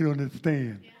like, you don't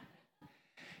understand.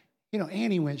 You know,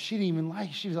 Annie went, she didn't even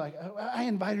like, she was like, I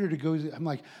invited her to go. I'm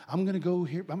like, I'm going to go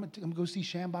here. I'm going to go see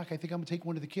Shambach. I think I'm going to take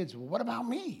one of the kids. Well, what about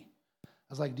me? I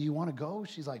was like, do you want to go?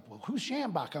 She's like, well, who's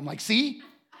Shambach? I'm like, see?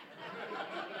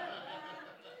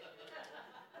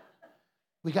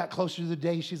 We got closer to the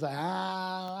day. She's like,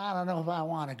 I don't know if I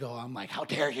want to go. I'm like, how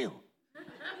dare you?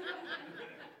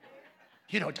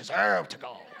 You don't deserve to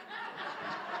go.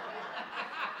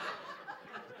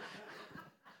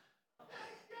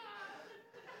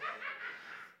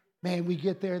 Man, we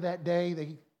get there that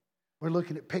day. We're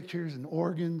looking at pictures and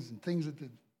organs and things at the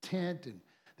tent. And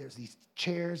there's these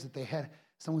chairs that they had.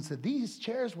 Someone said, these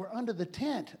chairs were under the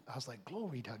tent. I was like,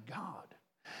 glory to God.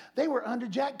 They were under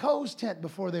Jack Coe's tent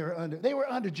before they were under. They were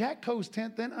under Jack Coe's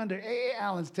tent, then under A.A.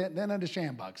 Allen's tent, then under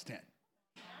Shambach's tent.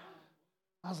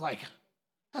 I was like,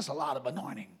 that's a lot of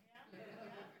anointing.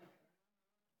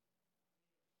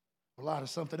 A lot of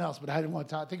something else, but I didn't want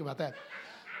to think about that.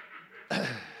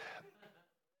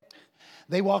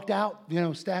 They walked out, you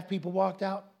know, staff people walked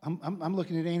out. I'm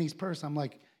looking at Annie's purse. I'm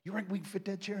like, you reckon we can fit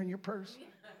that chair in your purse?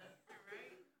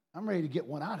 I'm ready to get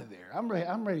one out of there. I'm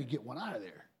ready to get one out of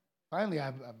there. Finally,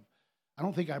 I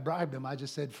don't think I bribed him. I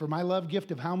just said, for my love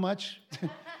gift of how much?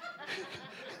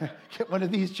 Get one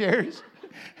of these chairs.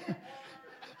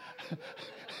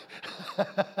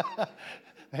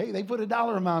 Hey, they put a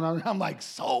dollar amount on it. I'm like,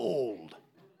 sold.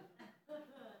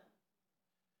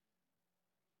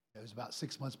 It was about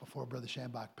 6 months before Brother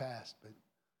Shambach passed, but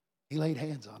he laid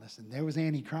hands on us, and there was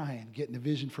Annie crying, getting a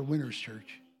vision for Winners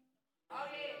Church.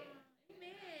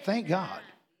 Thank God.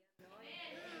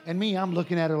 And me, I'm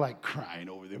looking at her like crying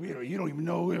over there. You don't even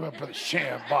know about Brother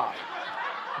Shambach.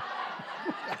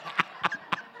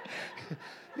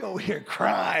 You over here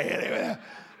crying.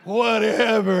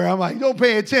 Whatever. I'm like, don't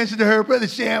pay attention to her, Brother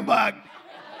Shambach.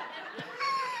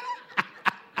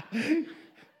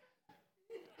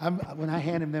 When I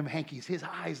handed him them hankies, his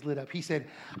eyes lit up. He said,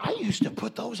 I used to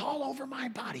put those all over my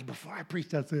body before I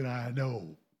preached. I said, I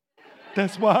know.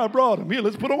 That's why I brought them. Here,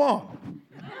 let's put them on.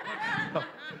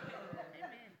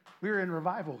 We were in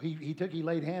revival. He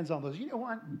laid hands on those. You know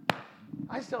what?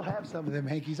 I still have some of them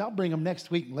hankies. I'll bring them next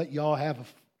week and let y'all have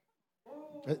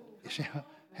a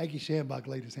Hanky Shambach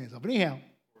laid his hands on. But anyhow,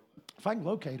 if I can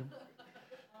locate them.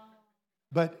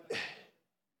 But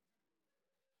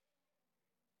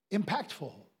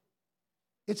impactful.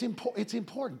 It's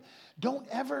important. Don't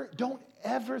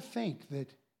ever think that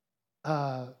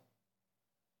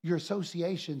your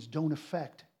associations don't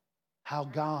affect how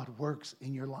God works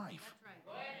in your life.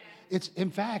 In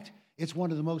fact, it's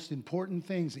one of the most important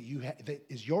things that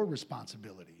is your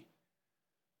responsibility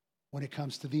when it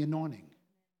comes to the anointing.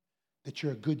 That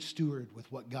you're a good steward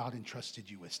with what God entrusted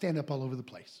you with. Stand up all over the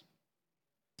place.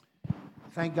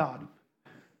 Thank God.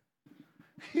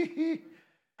 You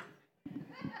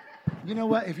know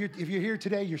what? If you're here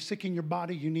today, you're sick in your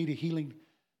body, you need a healing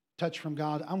touch from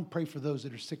God. I'm gonna pray for those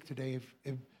that are sick today.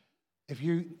 If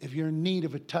you're in need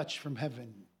of a touch from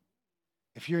heaven,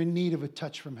 if you're in need of a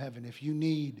touch from heaven, if you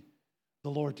need the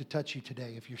Lord to touch you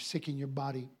today, if you're sick in your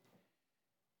body,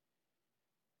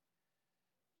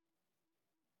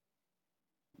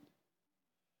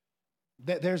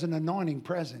 there's an anointing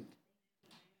present.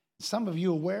 Some of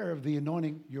you are aware of the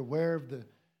anointing. You're aware of the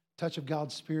touch of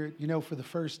God's Spirit. You know, for the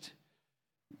first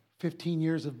 15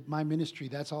 years of my ministry,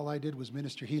 that's all I did was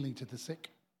minister healing to the sick.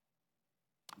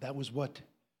 That was what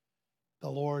the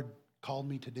Lord called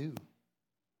me to do,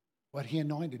 what He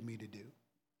anointed me to do.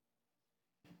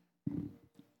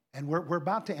 And we're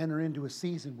about to enter into a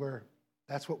season where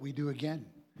that's what we do again.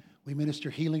 We minister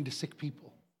healing to sick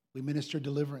people. We minister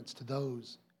deliverance to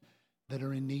those that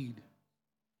are in need.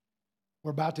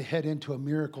 We're about to head into a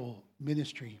miracle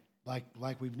ministry like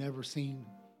we've never seen.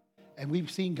 And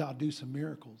we've seen God do some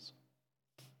miracles.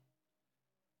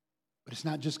 But it's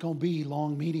not just going to be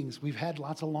long meetings. We've had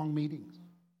lots of long meetings.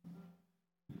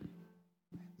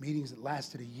 Meetings that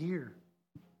lasted a year.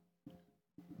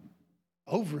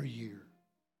 Over a year.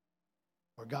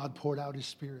 Where God poured out His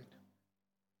Spirit.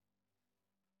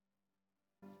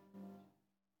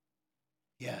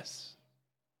 Yes.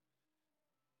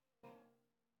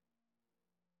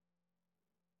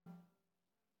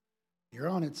 You're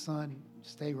on it, son.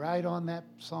 Stay right on that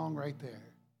song right there.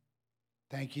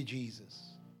 Thank you, Jesus.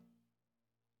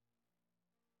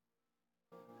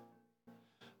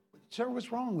 Sir,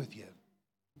 what's wrong with you?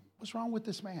 What's wrong with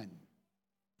this man?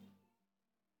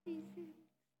 He's in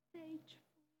stage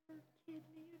 4 kidney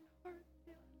and heart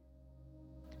failure.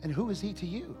 And who is he to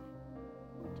you?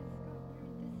 We just got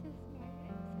married. This is my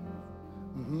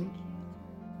ex-husband. Mm-hmm.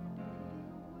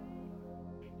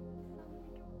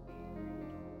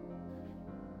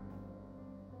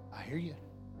 I hear you.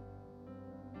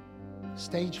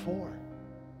 Stage 4.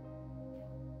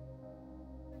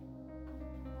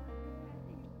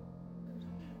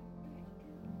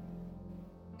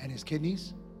 And his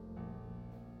kidneys?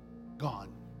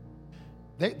 Gone.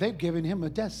 They've given him a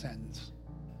death sentence.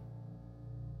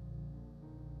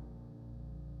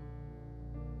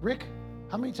 Rick,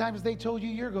 how many times they told you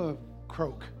you're going to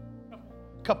croak?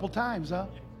 A couple times, huh?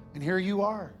 And here you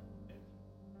are.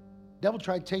 Devil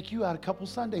tried to take you out a couple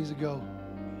Sundays ago.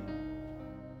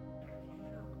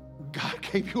 God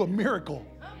gave you a miracle.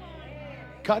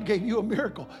 God gave you a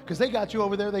miracle. Because they got you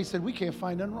over there. They said, we can't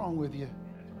find nothing wrong with you.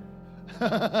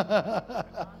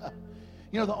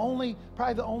 You know,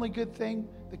 probably the only good thing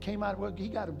that came out, well, he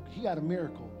got a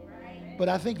miracle. But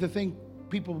I think the thing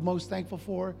people are most thankful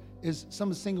for is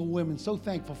some single women so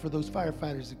thankful for those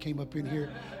firefighters that came up in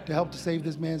here to help to save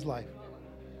this man's life.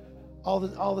 All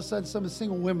of a sudden, some of the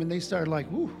single women, they started like,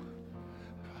 ooh,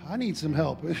 I need some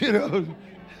help. You know,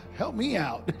 help me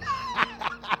out.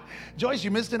 Joyce,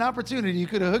 you missed an opportunity. You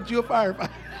could have hooked you a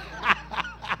firefighter.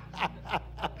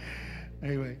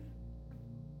 Anyway.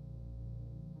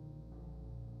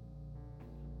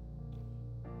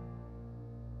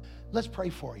 Let's pray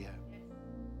for you.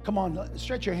 Come on,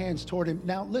 stretch your hands toward him.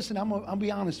 Now, listen, I'll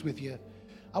be honest with you.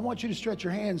 I want you to stretch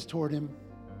your hands toward him,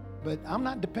 but I'm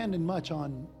not depending much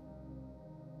on,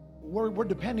 we're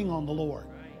depending on the Lord.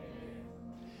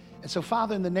 And so,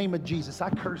 Father, in the name of Jesus, I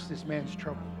curse this man's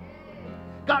trouble.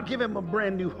 God, give him a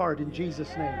brand new heart in Jesus'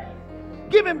 name.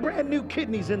 Give him brand new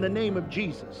kidneys in the name of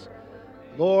Jesus.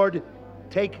 Lord,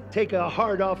 take a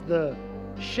heart off the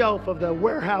shelf of the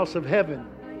warehouse of heaven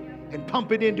and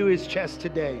pump it into his chest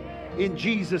today. In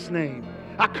Jesus' name.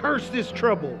 I curse this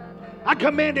trouble. I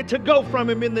command it to go from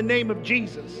him in the name of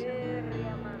Jesus.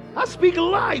 I speak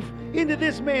life into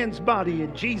this man's body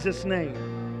in Jesus'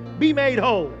 name. Be made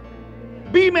whole.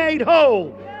 Be made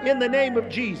whole in the name of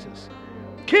Jesus.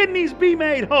 Kidneys be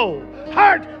made whole.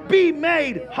 Heart be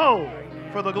made whole.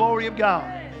 For the glory of God.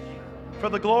 For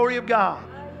the glory of God.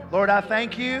 Lord, I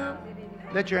thank you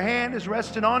that your hand is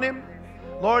resting on him.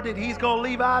 Lord, that he's going to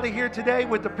leave out of here today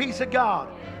with the peace of God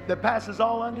that passes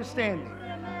all understanding.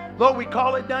 Lord, we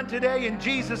call it done today in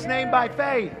Jesus' name by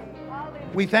faith.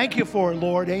 We thank you for it,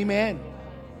 Lord. Amen.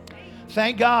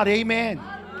 Thank God. Amen.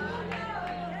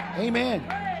 Amen.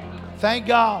 Thank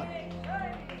God.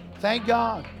 Thank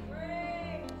God.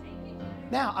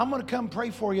 Now, I'm going to come pray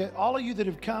for you. All of you that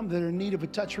have come that are in need of a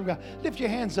touch from God, lift your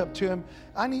hands up to him.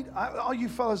 All you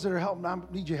fellas that are helping, I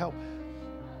need your help.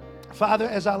 Father,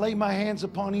 as I lay my hands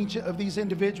upon each of these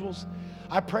individuals,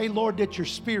 I pray, Lord, that your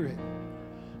spirit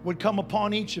would come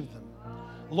upon each of them.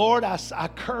 Lord, I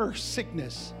curse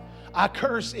sickness. I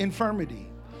curse infirmity.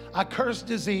 I curse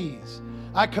disease.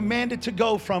 I command it to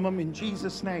go from them in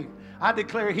Jesus' name. I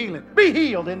declare healing. Be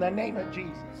healed in the name of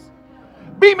Jesus.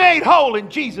 Be made whole in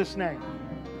Jesus' name.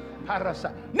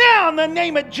 Now in the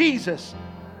name of Jesus,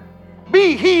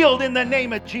 be healed in the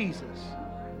name of Jesus.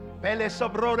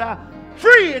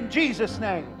 Free in Jesus'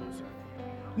 name.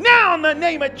 Now in the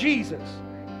name of Jesus.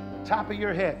 Top of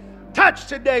your head. Touch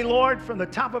today, Lord, from the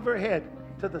top of her head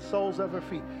to the soles of her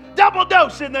feet. Double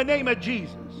dose in the name of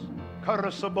Jesus.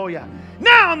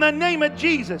 Now in the name of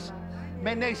Jesus.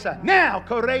 Menesa. Now,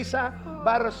 Koresa,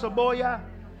 Barasoboya.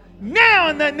 Now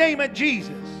in the name of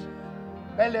Jesus.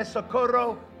 Bele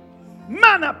Socorro.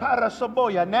 Mana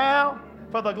Parasoboya. Now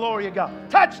for the glory of God.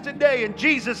 Touch today in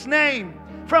Jesus' name.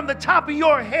 From the top of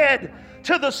your head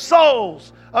to the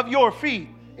soles of your feet.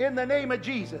 In the name of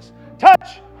Jesus.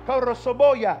 Touch.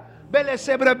 Korosoboya. Bele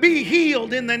Sebra. Be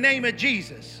healed in the name of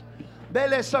Jesus.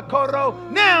 Bele Socorro.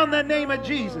 Now in the name of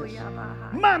Jesus.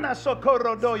 Mana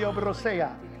Socorro Doyo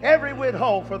Brosea. Every whit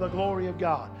whole for the glory of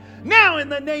God. Now in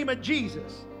the name of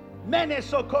Jesus. Mene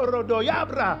Socorro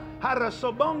Doyabra.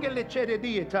 Harasobonge Lechere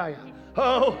Dietaya.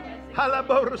 Oh,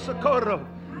 Halaboro Socorro.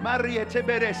 Maria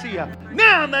Teberesia.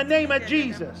 Now in the name of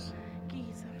Jesus.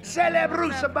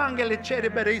 Celebrusa Bangele Chere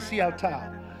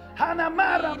Beresiata.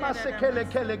 Hanamara Masekele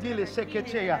Kelegile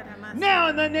Seketea. Now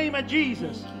in the name of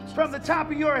Jesus. From the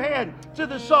top of your head to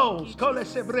the soles. Kole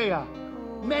Sebrea.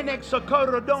 Menek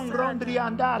Socorro Don Rondri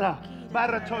Andara.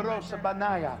 Baratorosa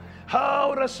Banaya.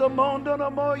 Ho Rasomondo no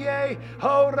Moye.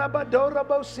 Ho Rabadora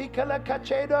Bosikala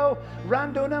Cachedo.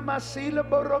 Randona Masila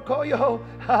Borokoyo.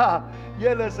 Ha.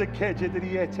 Yelas a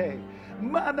Kedriete.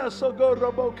 Mana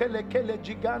Sogorobo Kele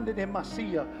Gigande de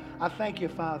Masia. I thank you,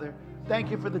 Father.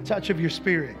 Thank you for the touch of your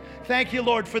Spirit. Thank you,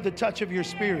 Lord, for the touch of your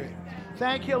Spirit.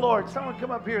 Thank you, Lord. Someone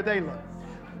come up here, Thayla.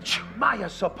 Maya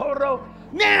Sapporo.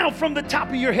 Now from the top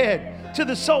of your head to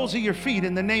the soles of your feet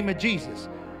in the name of Jesus.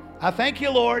 I thank you,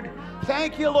 Lord.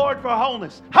 Thank you, Lord, for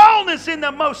wholeness. Wholeness in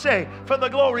the Mose for the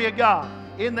glory of God.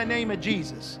 In the name of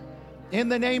Jesus. In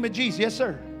the name of Jesus. Yes,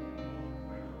 sir.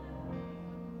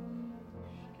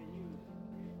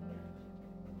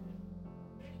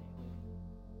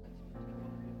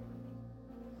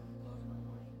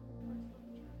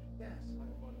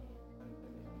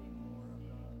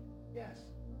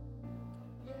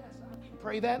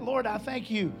 Pray that, Lord, I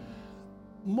thank you.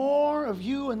 More of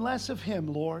you and less of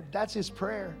him, Lord. That's his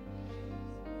prayer.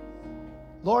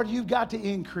 Lord, you've got to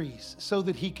increase so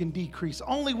that he can decrease.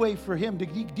 Only way for him to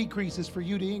decrease is for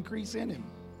you to increase in him.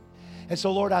 And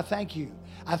so, Lord, I thank you.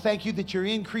 I thank you that you're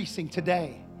increasing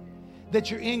today. That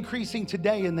you're increasing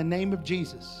today in the name of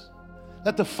Jesus.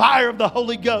 Let the fire of the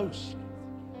Holy Ghost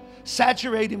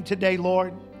saturate him today,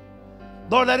 Lord.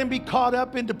 Lord, let him be caught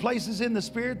up into places in the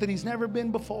Spirit that he's never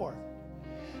been before.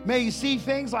 May he see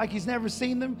things like he's never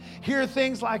seen them, hear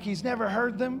things like he's never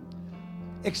heard them,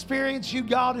 experience you,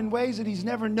 God, in ways that he's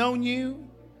never known you,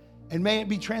 and may it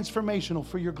be transformational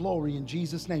for your glory in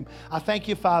Jesus' name. I thank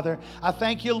you, Father. I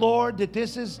thank you, Lord, that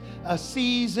this is a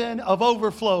season of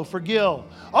overflow for Gil.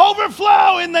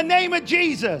 Overflow in the name of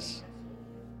Jesus.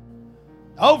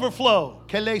 Overflow.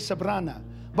 Kele sabrana.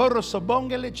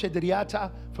 Borosobongele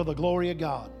chedriata for the glory of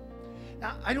God.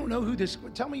 Now, I don't know who this,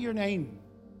 tell me your name.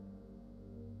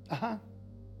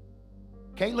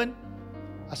 Caitlin,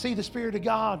 I see the Spirit of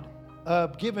God I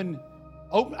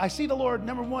see the Lord,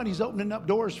 number one, he's opening up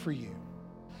doors for you.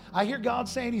 I hear God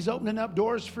saying he's opening up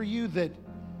doors for you that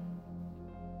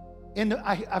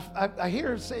I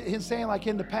hear him saying, like,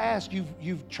 in the past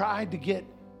you've tried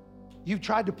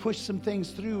to push some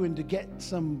things through and to get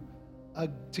some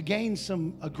to gain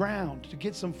some ground, to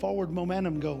get some forward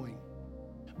momentum going.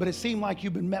 But it seemed like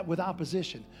you've been met with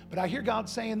opposition. But I hear God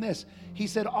saying this. He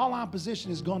said, all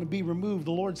opposition is going to be removed.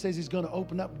 The Lord says he's going to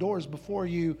open up doors before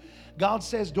you. God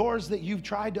says doors that you've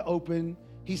tried to open,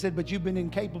 he said, but you've been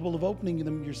incapable of opening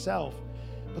them yourself.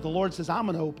 But the Lord says, I'm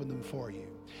going to open them for you.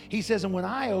 He says, and when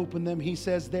I open them, he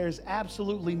says, there's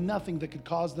absolutely nothing that could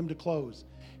cause them to close.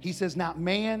 He says, not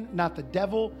man, not the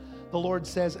devil. The Lord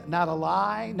says, not a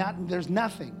lie, there's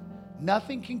nothing.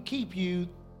 Nothing can keep you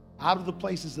out of the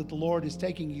places that the Lord is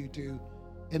taking you to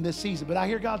in this season. But I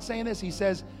hear God saying this. He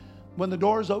says, when the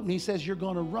doors open, he says, you're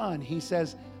going to run. He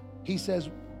says,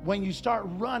 when you start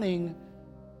running,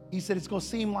 he said, it's going to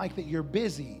seem like that you're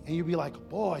busy. And you'll be like,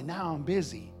 boy, now I'm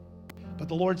busy. But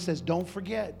the Lord says, don't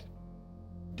forget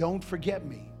me.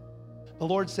 The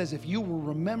Lord says, if you will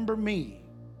remember me,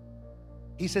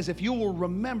 he says, if you will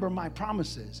remember my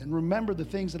promises and remember the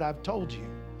things that I've told you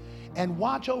and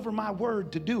watch over my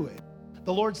word to do it,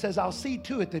 the Lord says, I'll see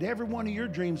to it that every one of your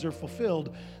dreams are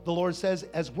fulfilled. The Lord says,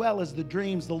 as well as the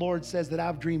dreams, the Lord says that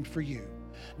I've dreamed for you.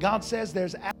 God says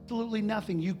there's absolutely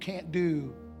nothing you can't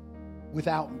do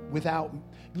without. The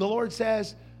Lord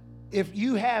says, if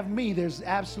you have me, there's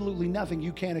absolutely nothing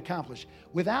you can't accomplish.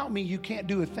 Without me, you can't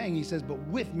do a thing. He says, but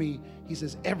with me, he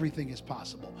says, everything is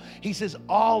possible. He says,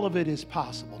 all of it is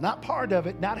possible. Not part of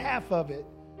it, not half of it.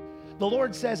 The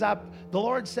Lord says,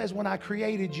 when I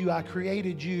created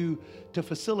you to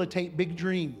facilitate big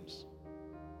dreams.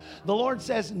 The Lord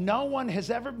says, no one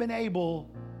has ever been able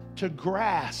to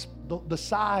grasp the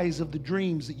size of the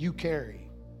dreams that you carry.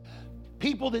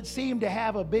 People that seem to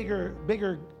have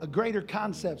greater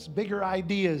concepts, bigger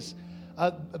ideas,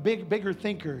 bigger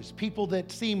thinkers, people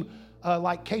that seem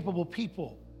like capable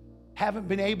people, haven't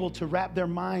been able to wrap their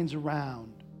minds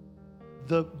around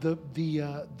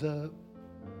the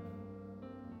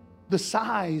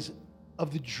size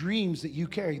of the dreams that you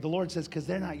carry. The Lord says, because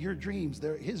they're not your dreams,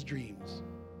 they're his dreams.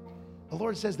 The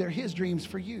Lord says they're his dreams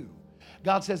for you.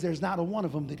 God says there's not a one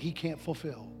of them that he can't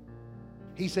fulfill.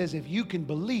 He says, if you can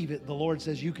believe it, the Lord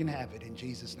says you can have it in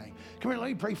Jesus' name. Come here, let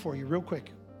me pray for you real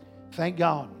quick. Thank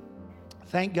God.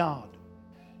 Thank God.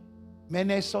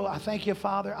 Meneso, I thank you,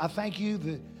 Father. I thank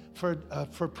you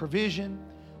for provision.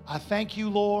 I thank you,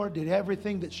 Lord, that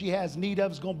everything that she has need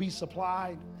of is going to be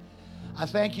supplied. I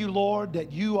thank you, Lord,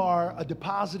 that you are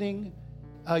depositing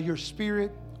your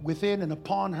spirit within and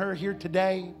upon her here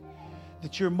today,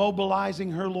 that you're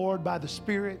mobilizing her, Lord, by the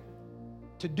Spirit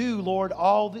to do, Lord,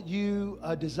 all that you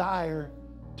desire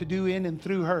to do in and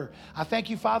through her. I thank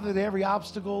you, Father, that every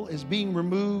obstacle is being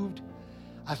removed.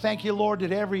 I thank you, Lord,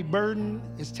 that every burden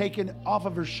is taken off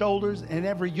of her shoulders and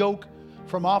every yoke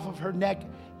from off of her neck,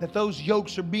 that those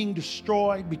yokes are being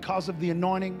destroyed because of the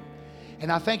anointing.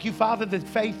 And I thank you, Father, that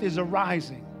faith is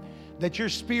arising, that your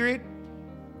Spirit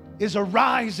is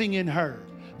arising in her,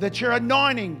 that your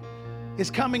anointing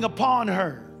is coming upon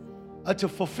her to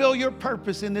fulfill your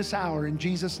purpose in this hour. In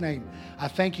Jesus' name, I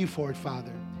thank you for it,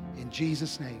 Father. In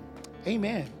Jesus' name,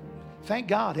 amen. Thank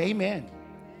God, amen.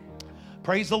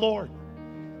 Praise the Lord.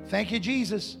 Thank you,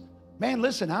 Jesus. Man,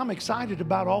 listen, I'm excited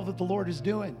about all that the Lord is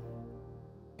doing.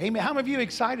 Amen. How many of you are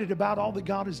excited about all that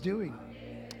God is doing?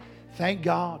 Thank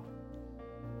God.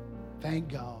 Thank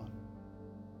God.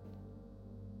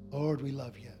 Lord, we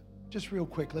love you. Just real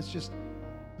quick, let's just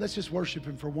worship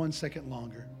him for 1 second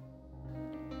longer.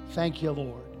 Thank you,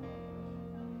 Lord.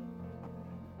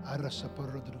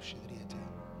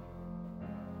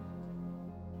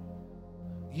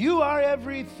 You are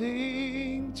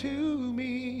everything to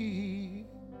me,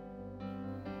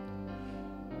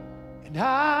 and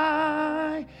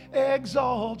I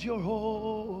exalt your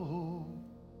holy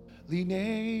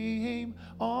name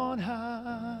on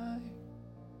high.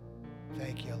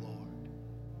 Thank you, Lord.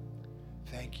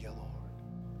 Thank you, Lord.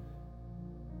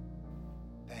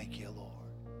 Thank you, Lord.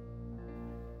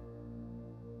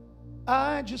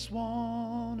 I just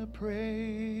want to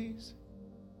praise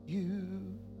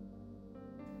you.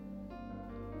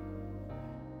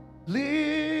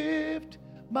 Lift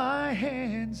my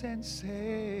hands and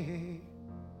say,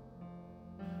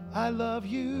 I love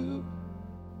you,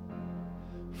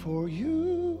 for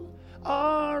you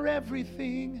are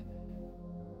everything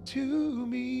to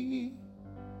me.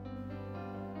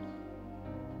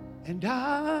 And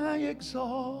I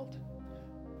exalt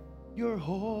your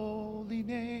holy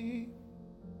name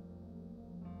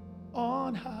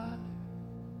on high.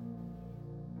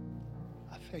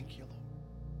 I thank you, Lord.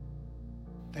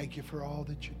 Thank you for all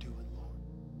that you're doing, Lord.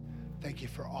 Thank you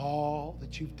for all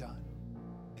that you've done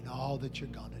and all that you're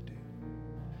going to do.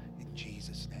 In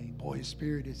Jesus' name. Boy, His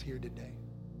Spirit is here today.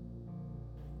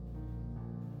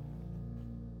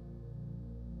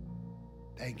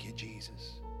 Thank you,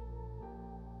 Jesus.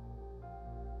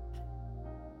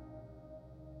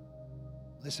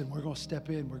 Listen, we're going to step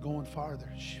in. We're going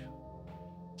farther.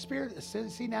 Spirit,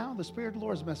 see now, the Spirit of the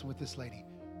Lord is messing with this lady.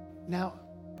 Now,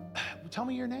 tell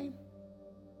me your name.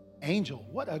 Angel.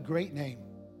 What a great name.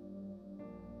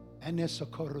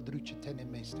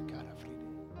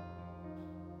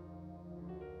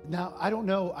 Now, I don't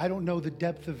know the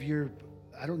depth of your,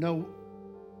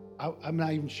 I'm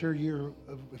not even sure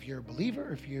if you're a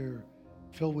believer, if you're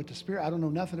filled with the Spirit. I don't know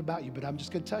nothing about you, but I'm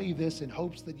just going to tell you this in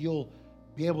hopes that you'll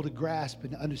be able to grasp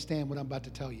and understand what I'm about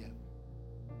to tell you.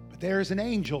 But there is an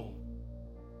angel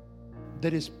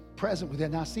that is present with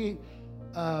that. Now, see,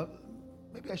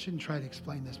 maybe I shouldn't try to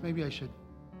explain this. Maybe I should.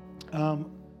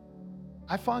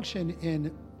 I function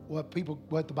in what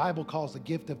the Bible calls the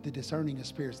gift of the discerning of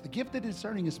spirits. The gift of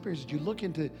discerning of spirits is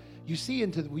you see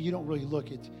into, well, you don't really look.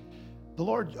 The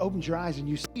Lord opens your eyes and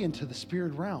you see into the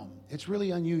spirit realm. It's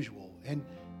really unusual. And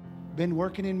been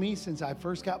working in me since I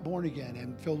first got born again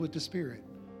and filled with the Spirit.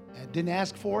 And didn't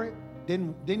ask for it,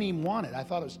 didn't even want it. I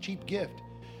thought it was a cheap gift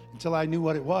until I knew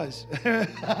what it was.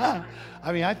 I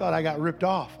mean, I thought I got ripped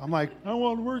off. I'm like, I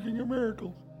want working of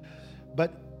miracles.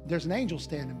 But there's an angel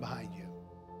standing behind you.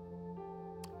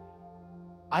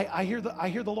 I hear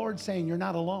the Lord saying, you're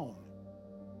not alone.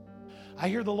 I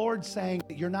hear the Lord saying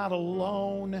that you're not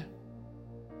alone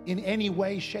in any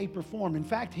way, shape, or form. In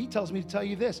fact, He tells me to tell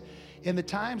you this. In the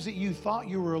times that you thought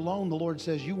you were alone, the Lord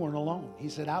says you weren't alone. He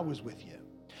said, I was with you.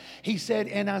 He said,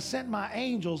 and I sent my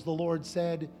angels, the Lord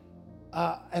said,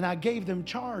 and I gave them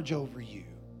charge over you.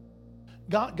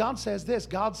 God says this.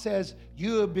 God says,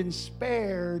 you have been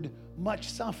spared much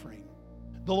suffering.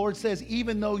 The Lord says,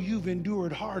 even though you've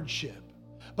endured hardship,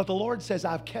 but the Lord says,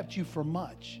 I've kept you from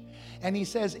much. And He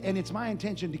says, and it's my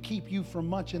intention to keep you from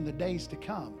much in the days to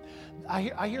come.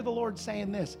 I hear the Lord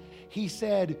saying this. He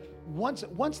said, once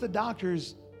the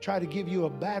doctors try to give you a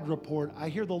bad report, I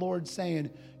hear the Lord saying,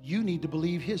 you need to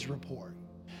believe His report.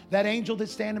 That angel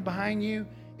that's standing behind you,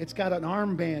 it's got an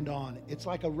armband on. It's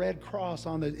like a red cross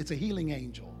on it's a healing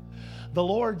angel. The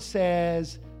Lord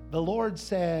says,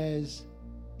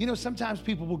 you know, sometimes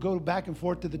people will go back and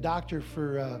forth to the doctor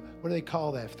for, what do they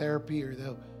call that? Therapy or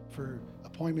for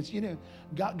appointments. You know,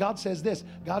 God says this.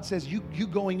 God says you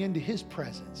going into His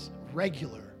presence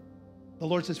regular. The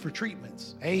Lord says for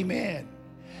treatments. Amen.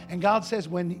 And God says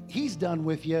when He's done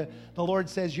with you, the Lord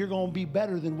says you're going to be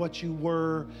better than what you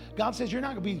were. God says you're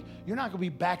not going to be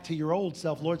back to your old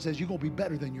self. The Lord says you're going to be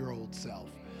better than your old self.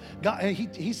 God,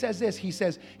 he says this. He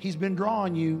says he's been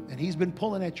drawing you and he's been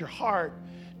pulling at your heart,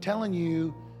 telling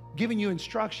you, giving you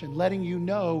instruction, letting you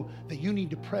know that you need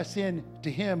to press in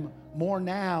to him more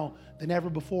now than ever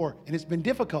before. And it's been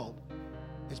difficult.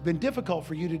 It's been difficult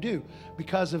for you to do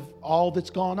because of all that's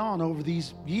gone on over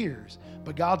these years.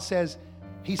 But God says,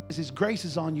 he says his grace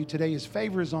is on you today. His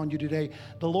favor is on you today.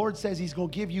 The Lord says he's going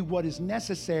to give you what is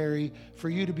necessary for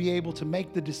you to be able to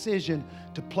make the decision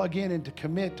to plug in and to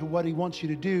commit to what he wants you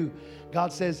to do.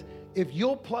 God says, if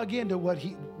you'll plug into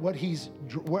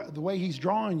the way he's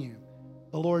drawing you,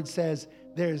 the Lord says,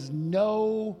 there's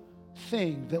no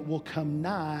thing that will come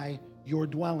nigh your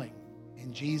dwelling.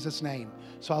 In Jesus' name.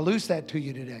 So I loose that to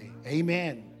you today.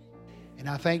 Amen. And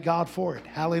I thank God for it.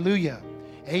 Hallelujah.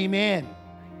 Amen.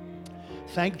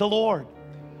 Thank the Lord.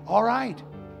 All right.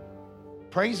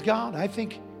 Praise God.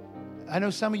 I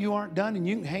know some of you aren't done and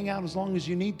you can hang out as long as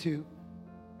you need to.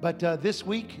 But this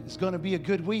week is going to be a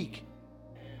good week.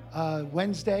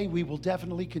 Wednesday, we will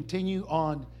definitely continue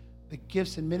on the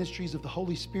gifts and ministries of the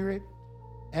Holy Spirit.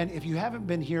 And if you haven't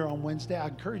been here on Wednesday, I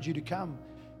encourage you to come.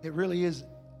 It really is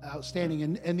outstanding.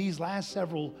 And these last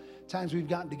several times we've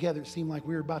gotten together, it seemed like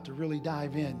we were about to really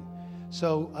dive in.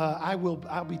 So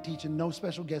I'll be teaching. No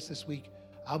special guests this week.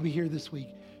 I'll be here this week.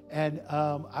 And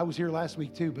I was here last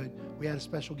week too, but we had a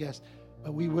special guest.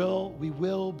 But we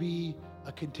will be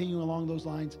continuing along those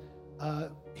lines.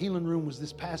 Healing Room was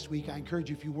this past week. I encourage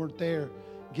you, if you weren't there,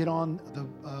 get on the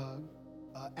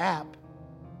app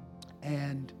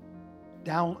and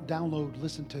download,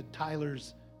 listen to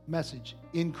Tyler's message.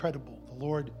 Incredible. The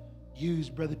Lord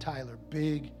used Brother Tyler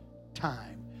big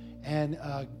time. And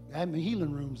the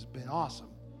Healing Room's been awesome.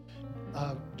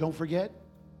 Don't forget,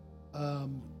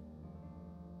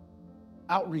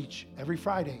 outreach every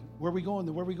Friday. Where are we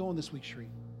going this week, Sheree?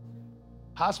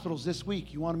 Hospitals this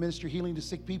week. You want to minister healing to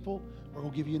sick people? We're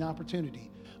going to give you an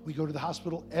opportunity. We go to the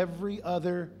hospital every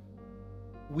other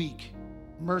week.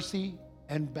 Mercy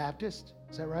and Baptist.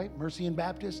 Is that right? Mercy and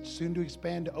Baptist, soon to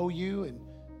expand to OU and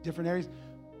different areas.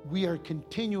 We are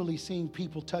continually seeing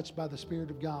people touched by the Spirit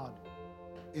of God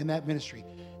in that ministry.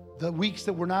 The weeks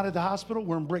that we're not at the hospital,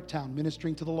 we're in Bricktown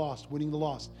ministering to the lost, winning the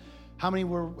lost. How many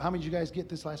did you guys get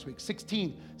this last week?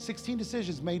 16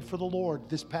 decisions made for the Lord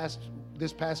this past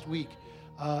week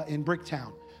in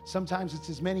Bricktown. Sometimes it's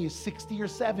as many as 60 or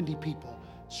 70 people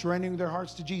surrendering their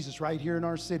hearts to Jesus right here in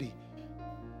our city.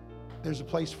 There's a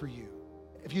place for you.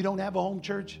 If you don't have a home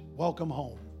church, welcome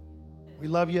home. We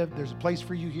love you. There's a place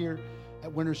for you here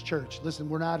at Winners Church. Listen,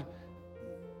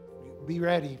 be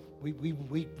ready.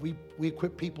 We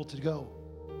equip people to go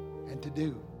and to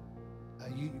do.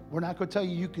 We're not going to tell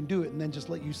you you can do it and then just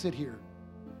let you sit here.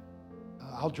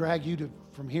 I'll drag you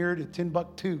from here to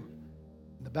Timbuktu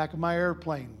in the back of my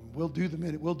airplane. We'll do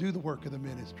the work of the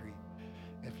ministry.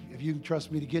 If you can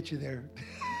trust me to get you there.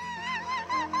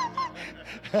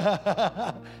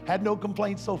 Had no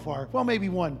complaints so far. Well, maybe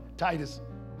one. Titus.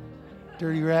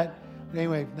 Dirty rat. But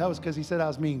anyway, that was because he said I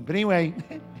was mean. But anyway,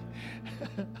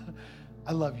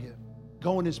 I love you.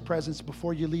 Go in his presence.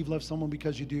 Before you leave, love someone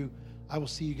because you do. I will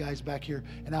see you guys back here.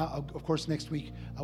 And of course, next week,